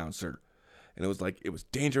ring announcer, and it was like it was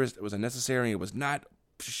dangerous, it was unnecessary,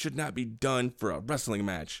 should not be done for a wrestling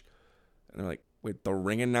match. And they're like, wait, the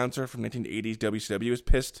ring announcer from 1980s WCW is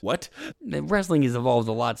pissed? What? Wrestling has evolved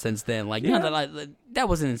a lot since then. Like, that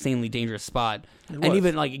was an insanely dangerous spot.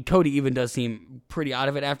 Even like Cody even does seem pretty out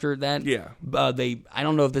of it after that. Yeah. I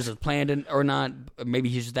don't know if this is planned or not. Maybe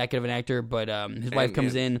he's just that good of an actor. But his wife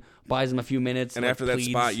comes in, buys him a few minutes, and after that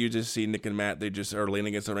spot, you just see Nick and Matt. They just are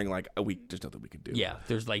leaning against the ring like, there's nothing we can do. Yeah.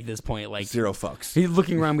 There's like this point, like zero fucks. He's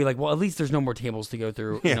looking around, and be like, well, at least there's no more tables to go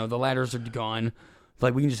through. Yeah. The ladders are gone.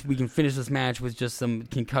 Like we can finish this match with just some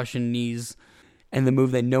concussion knees and the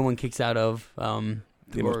move that no one kicks out of.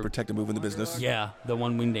 The most protected move in the business. Yeah, the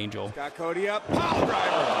one winged angel. Got Cody up. Pile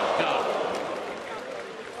driver.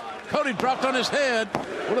 Cody dropped on his head.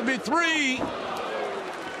 Will it be 3?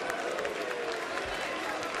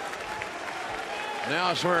 Now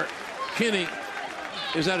is where Kenny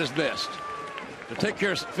is at his best. To take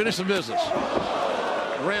care of, finish the business.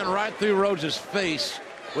 Ran right through Rhodes' face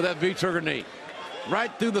with that V-trigger knee.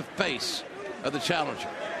 Right through the face of the challenger.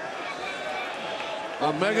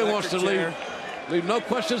 Omega wants to leave no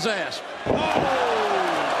questions asked. Oh,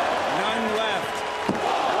 none left.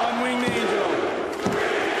 One-winged angel.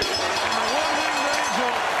 And the one-winged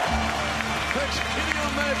angel takes Kenny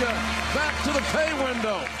Omega back to the pay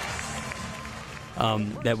window.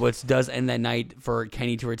 That does end that night for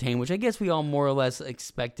Kenny to retain, which I guess we all more or less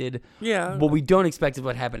expected. Yeah. What we don't expect is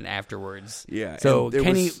what happened afterwards. Yeah. So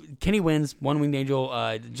Kenny wins, one-winged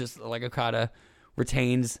angel, just like Okada,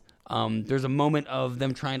 retains. There's a moment of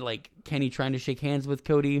them Kenny trying to shake hands with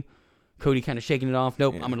Cody. Cody kind of shaking it off.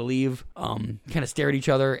 Nope, I'm going to leave. Kind of stare at each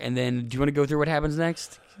other. And then, do you want to go through what happens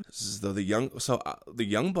next? This is the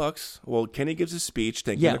Young Bucks. Well, Kenny gives a speech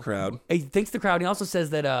thanking the crowd. He thanks the crowd. He also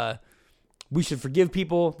says that we should forgive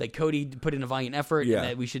people, that Cody put in a valiant effort, and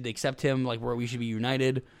that we should accept him, like where we should be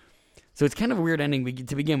united. So it's kind of a weird ending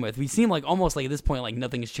to begin with. We seem like almost like at this point like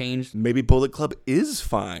nothing's changed. Maybe Bullet Club is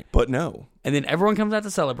fine, but no. And then everyone comes out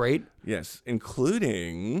to celebrate. Yes,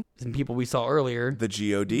 including some people we saw earlier. The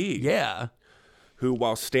GOD. Yeah. Who,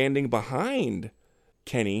 while standing behind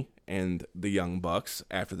Kenny and the Young Bucks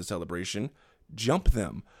after the celebration, jump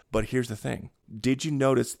them. But here's the thing. Did you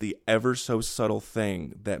notice the ever so subtle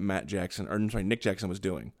thing that Nick Jackson was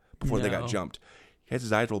doing before they got jumped? He has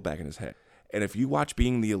his eyes rolled back in his head. And if you watch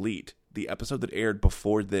Being the Elite, the episode that aired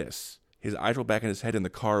before this, his eyes roll back in his head in the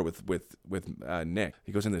car with Nick.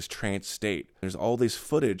 He goes in this trance state. There's all this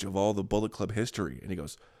footage of all the Bullet Club history. And he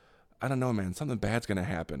goes, I don't know, man. Something bad's going to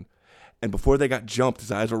happen. And before they got jumped,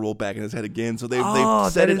 his eyes were rolled back in his head again. So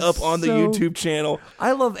they've set it up on the YouTube channel.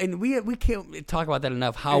 I love, and we can't talk about that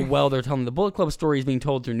enough, how well they're telling the Bullet Club story is being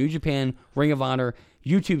told through New Japan, Ring of Honor,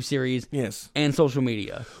 YouTube series, and social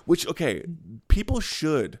media. Which, okay, people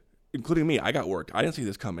should... Including me, I got work. I didn't see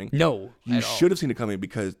this coming. No, you should have seen it coming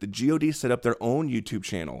because the GOD set up their own YouTube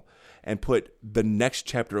channel and put the next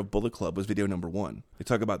chapter of Bullet Club was video number 1. They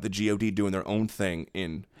talk about the GOD doing their own thing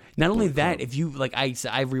in. Not only that, if you like, I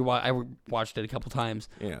watched it a couple times.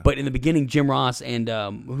 Yeah. But in the beginning, Jim Ross and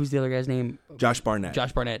who's the other guy's name? Josh Barnett.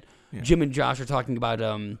 Yeah. Jim and Josh are talking about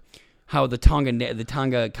how the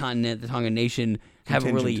Tonga continent, the Tonga nation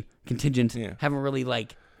haven't really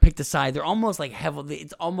like picked a side. They're almost like heavily.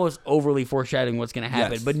 It's almost overly foreshadowing what's going to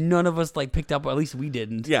happen. Yes. But none of us like picked up. Or at least we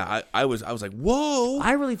didn't. Yeah, I was like, whoa.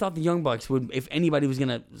 I really thought the Young Bucks would. If anybody was going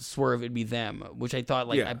to swerve, it'd be them. Which I thought,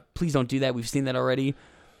 please don't do that. We've seen that already.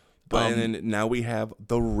 But and then now we have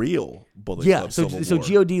the real Bullet Club. So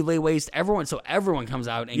God lay waste. Everyone comes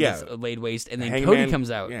out and gets laid waste, and then Cody comes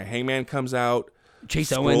out. Yeah, Hangman comes out.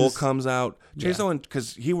 Chase Owens comes out. Owens,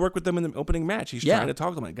 because he worked with them in the opening match. He's trying to talk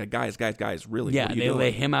to them like, guys, really. Yeah, they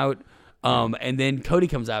lay him out. And then Cody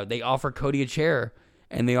comes out. They offer Cody a chair,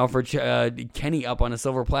 and they offer Kenny up on a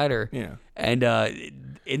silver platter. Yeah. And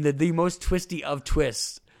in the most twisty of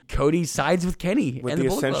twists, Cody sides with Kenny with and the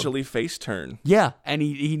Bullet Club. essentially face turn. Yeah, and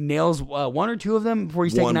he nails one or two of them before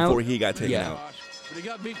he's taken out. Before he got taken out. But he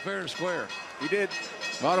got beat fair and square. He did.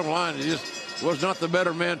 Bottom line, he just was not the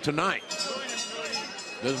better man tonight.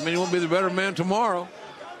 Doesn't mean he won't be the better man tomorrow.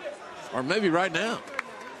 Or maybe right now.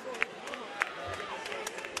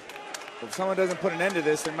 If someone doesn't put an end to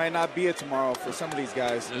this, there might not be a tomorrow for some of these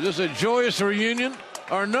guys. Is this a joyous reunion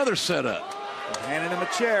or another setup? Handing him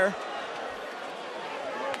a chair.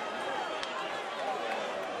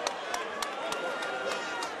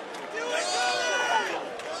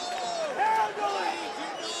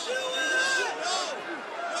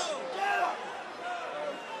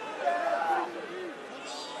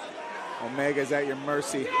 Omega's at your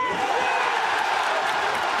mercy. Hey,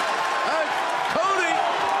 Cody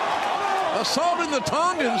assaulting the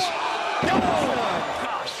Tongans.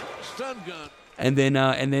 Gosh, stun gun. And then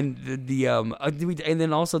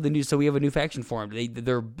also the new. So we have a new faction formed.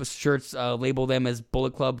 Their shirts label them as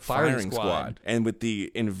Bullet Club Firing Squad, and with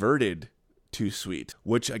the inverted 2-Sweet,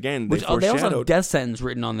 which again they also have death sentence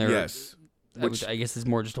written on there. Yes. Which I guess is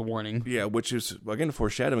more just a warning. Yeah, which is again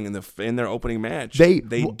foreshadowing in their opening match. They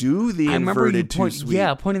do the inverted 2-Sweet.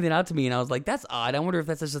 Yeah, pointing that out to me, and I was like, "That's odd. I wonder if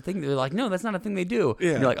that's just a thing." They're like, "No, that's not a thing they do." Yeah.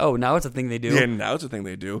 And you're like, "Oh, now it's a thing they do." Yeah, now it's a thing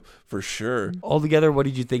they do for sure. Altogether, what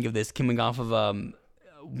did you think of this? Coming off of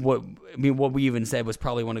what we even said was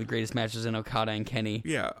probably one of the greatest matches in Okada and Kenny.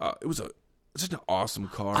 Yeah, it was just an awesome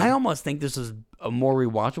card. I almost think this is a more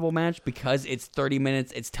rewatchable match because it's 30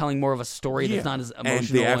 minutes. It's telling more of a story that's not as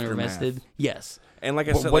emotional and invested. Yes. And like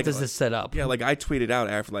I said, what does this set up? Yeah, like I tweeted out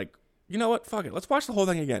after, like, you know what? Fuck it. Let's watch the whole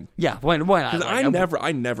thing again. Yeah, why not? Because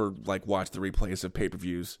I never like watched the replays of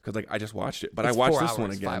pay-per-views because like I just watched it, but I watched this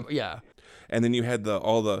one again. And then you had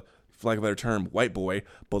all the, for lack of a better term, white boy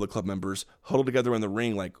Bullet Club members huddled together in the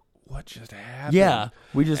ring, like, what just happened? Yeah,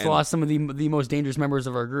 we just lost some of the most dangerous members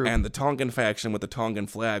of our group. And the Tongan faction with the Tongan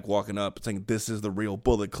flag walking up saying, "This is the real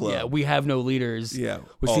Bullet Club." Yeah, we have no leaders. Yeah,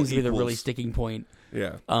 which seems to be the really sticking point.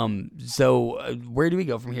 Yeah. So where do we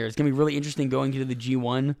go from here? It's gonna be really interesting going into the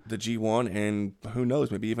G1. The G1, and who knows,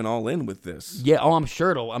 maybe even All In with this. Yeah. Oh, I'm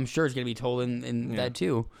sure it's gonna be told in that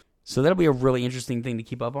too. So that'll be a really interesting thing to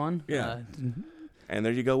keep up on. Yeah. And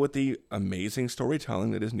there you go with the amazing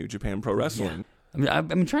storytelling that is New Japan Pro Wrestling. Yeah. I mean,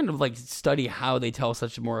 I'm trying to like study how they tell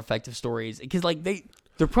such more effective stories because like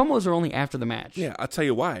their promos are only after the match. Yeah, I'll tell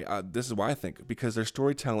you why. This is why I think because their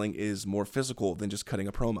storytelling is more physical than just cutting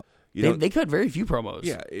a promo. They cut very few promos.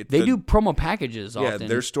 Yeah, they do promo packages often. Yeah,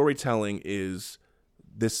 their storytelling is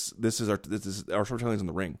this is our storytelling is in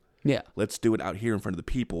the ring. Yeah, let's do it out here in front of the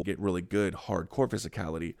people. Get really good hardcore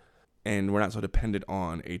physicality. and we're not so dependent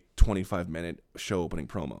on a 25-minute show opening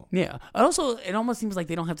promo. Yeah. Also, it almost seems like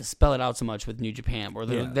they don't have to spell it out so much with New Japan, or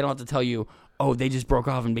they don't have to tell you, oh, they just broke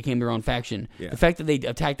off and became their own faction. Yeah. The fact that they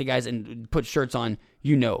attacked the guys and put shirts on,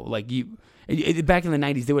 back in the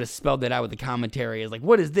 90s, they would have spelled that out with the commentary. It's like,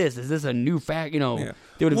 what is this? Is this a new fact? They would have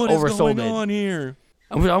oversold it. What is going on here?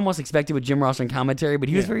 I would almost expect it with Jim Ross on commentary, but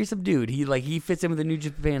he was very subdued. He fits in with the New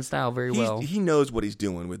Japan style very well. He knows what he's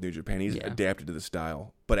doing with New Japan. He's adapted to the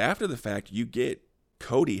style. But after the fact, you get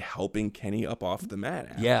Cody helping Kenny up off the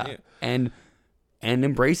mat. And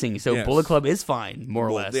embracing. So Bullet Club is fine, more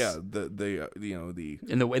or less. Yeah,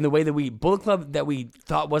 in the way that Bullet Club that we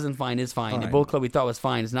thought wasn't fine is fine. The Bullet Club we thought was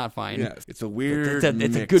fine is not fine. Yeah, it's a weird.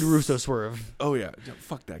 It's a good Russo swerve. Oh yeah,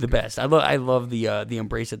 fuck that. The best. I love the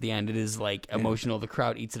embrace at the end. It is like emotional. The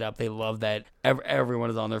crowd eats it up. They love that.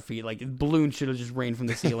 Everyone is on their feet. Like balloons should have just rained from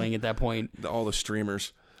the ceiling at that point. All the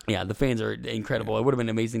streamers. Yeah, the fans are incredible. It would have been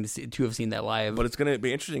amazing to have seen that live. But it's going to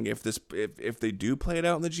be interesting if they do play it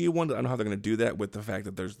out in the G1. I don't know how they're going to do that with the fact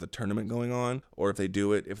that there's the tournament going on, or if they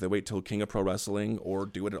wait till King of Pro Wrestling, or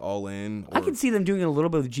do it all in. I can see them doing it a little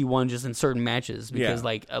bit with G1 just in certain matches, because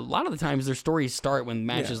like a lot of the times their stories start when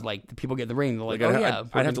matches like the people get in the ring. They're like,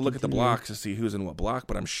 I'd have to look at the blocks to see who's in what block,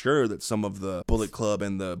 but I'm sure that some of the Bullet Club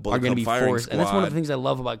and the Bullet Club firing forced. squad. And that's one of the things I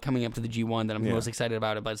love about coming up to the G1 that I'm most excited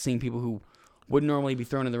about seeing people who wouldn't normally be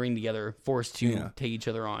thrown in the ring together, forced to take each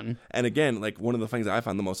other on. And again, like one of the things I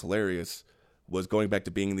found the most hilarious was going back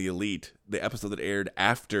to being the Elite, the episode that aired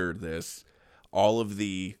after this, all of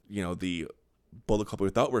the Bullet Club we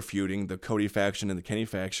thought were feuding, the Cody faction and the Kenny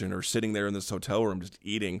faction are sitting there in this hotel room just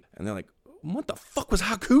eating, and they're like, what the fuck was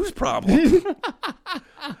Haku's problem?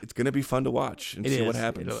 It's going to be fun to watch and see what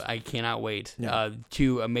happens. I cannot wait. Yeah.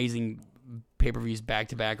 2 amazing pay-per-views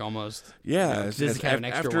back-to-back almost. Yeah. This is kind of an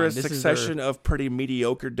extra after one. a succession of pretty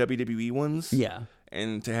mediocre WWE ones. Yeah.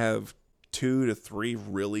 And to have 2 to 3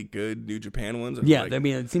 really good New Japan ones. Yeah, I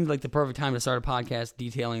mean, it seems like the perfect time to start a podcast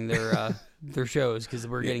detailing their shows, because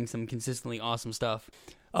we're getting some consistently awesome stuff.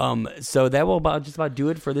 So that will just about do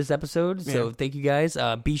it for this episode. So thank you guys.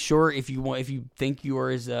 Be sure if you think you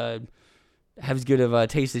are have as good of a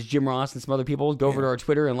taste as Jim Ross and some other people, go over to our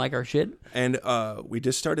Twitter and like our shit. And we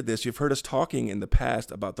just started this. You've heard us talking in the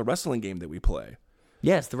past about the wrestling game that we play.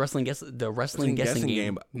 Yes, the wrestling guessing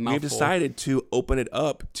game. We've decided to open it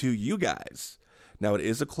up to you guys. Now, it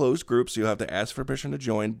is a closed group, so you'll have to ask for permission to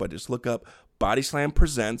join, but just look up Body Slam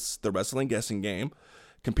Presents the Wrestling Guessing Game.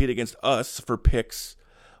 Compete against us for picks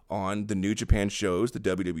on the New Japan shows, the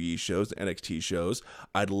WWE shows, the NXT shows.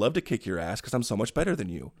 I'd love to kick your ass because I'm so much better than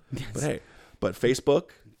you. Yes. But hey, Facebook.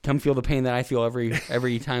 Come feel the pain that I feel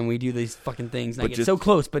every time we do these fucking things. And I get so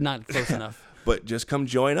close, but not close enough. But just come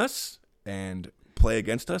join us and play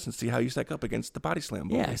against us and see how you stack up against the Body Slam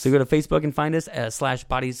boys. Yeah, so go to Facebook and find us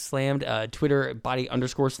 /BodySlammed, Twitter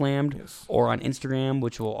 /body_slammed, or on Instagram,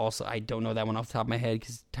 which will also, I don't know that one off the top of my head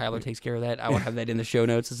because Tyler takes care of that. I will have that in the show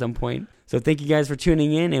notes at some point. So thank you guys for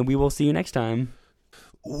tuning in, and we will see you next time.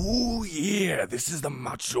 Ooh, yeah, this is the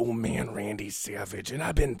Macho Man Randy Savage, and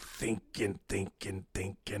I've been thinking.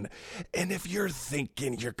 And if you're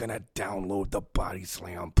thinking you're going to download the Body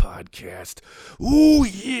Slam podcast, ooh,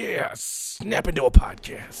 yeah, snap into a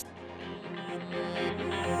podcast.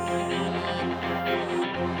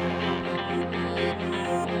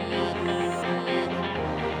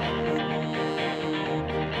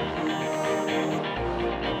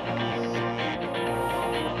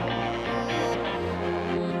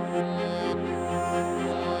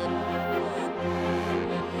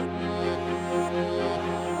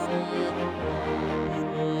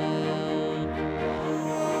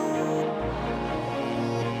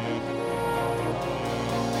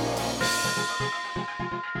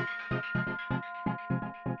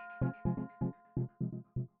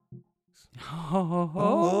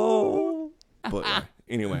 But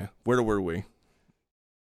anyway, where were we?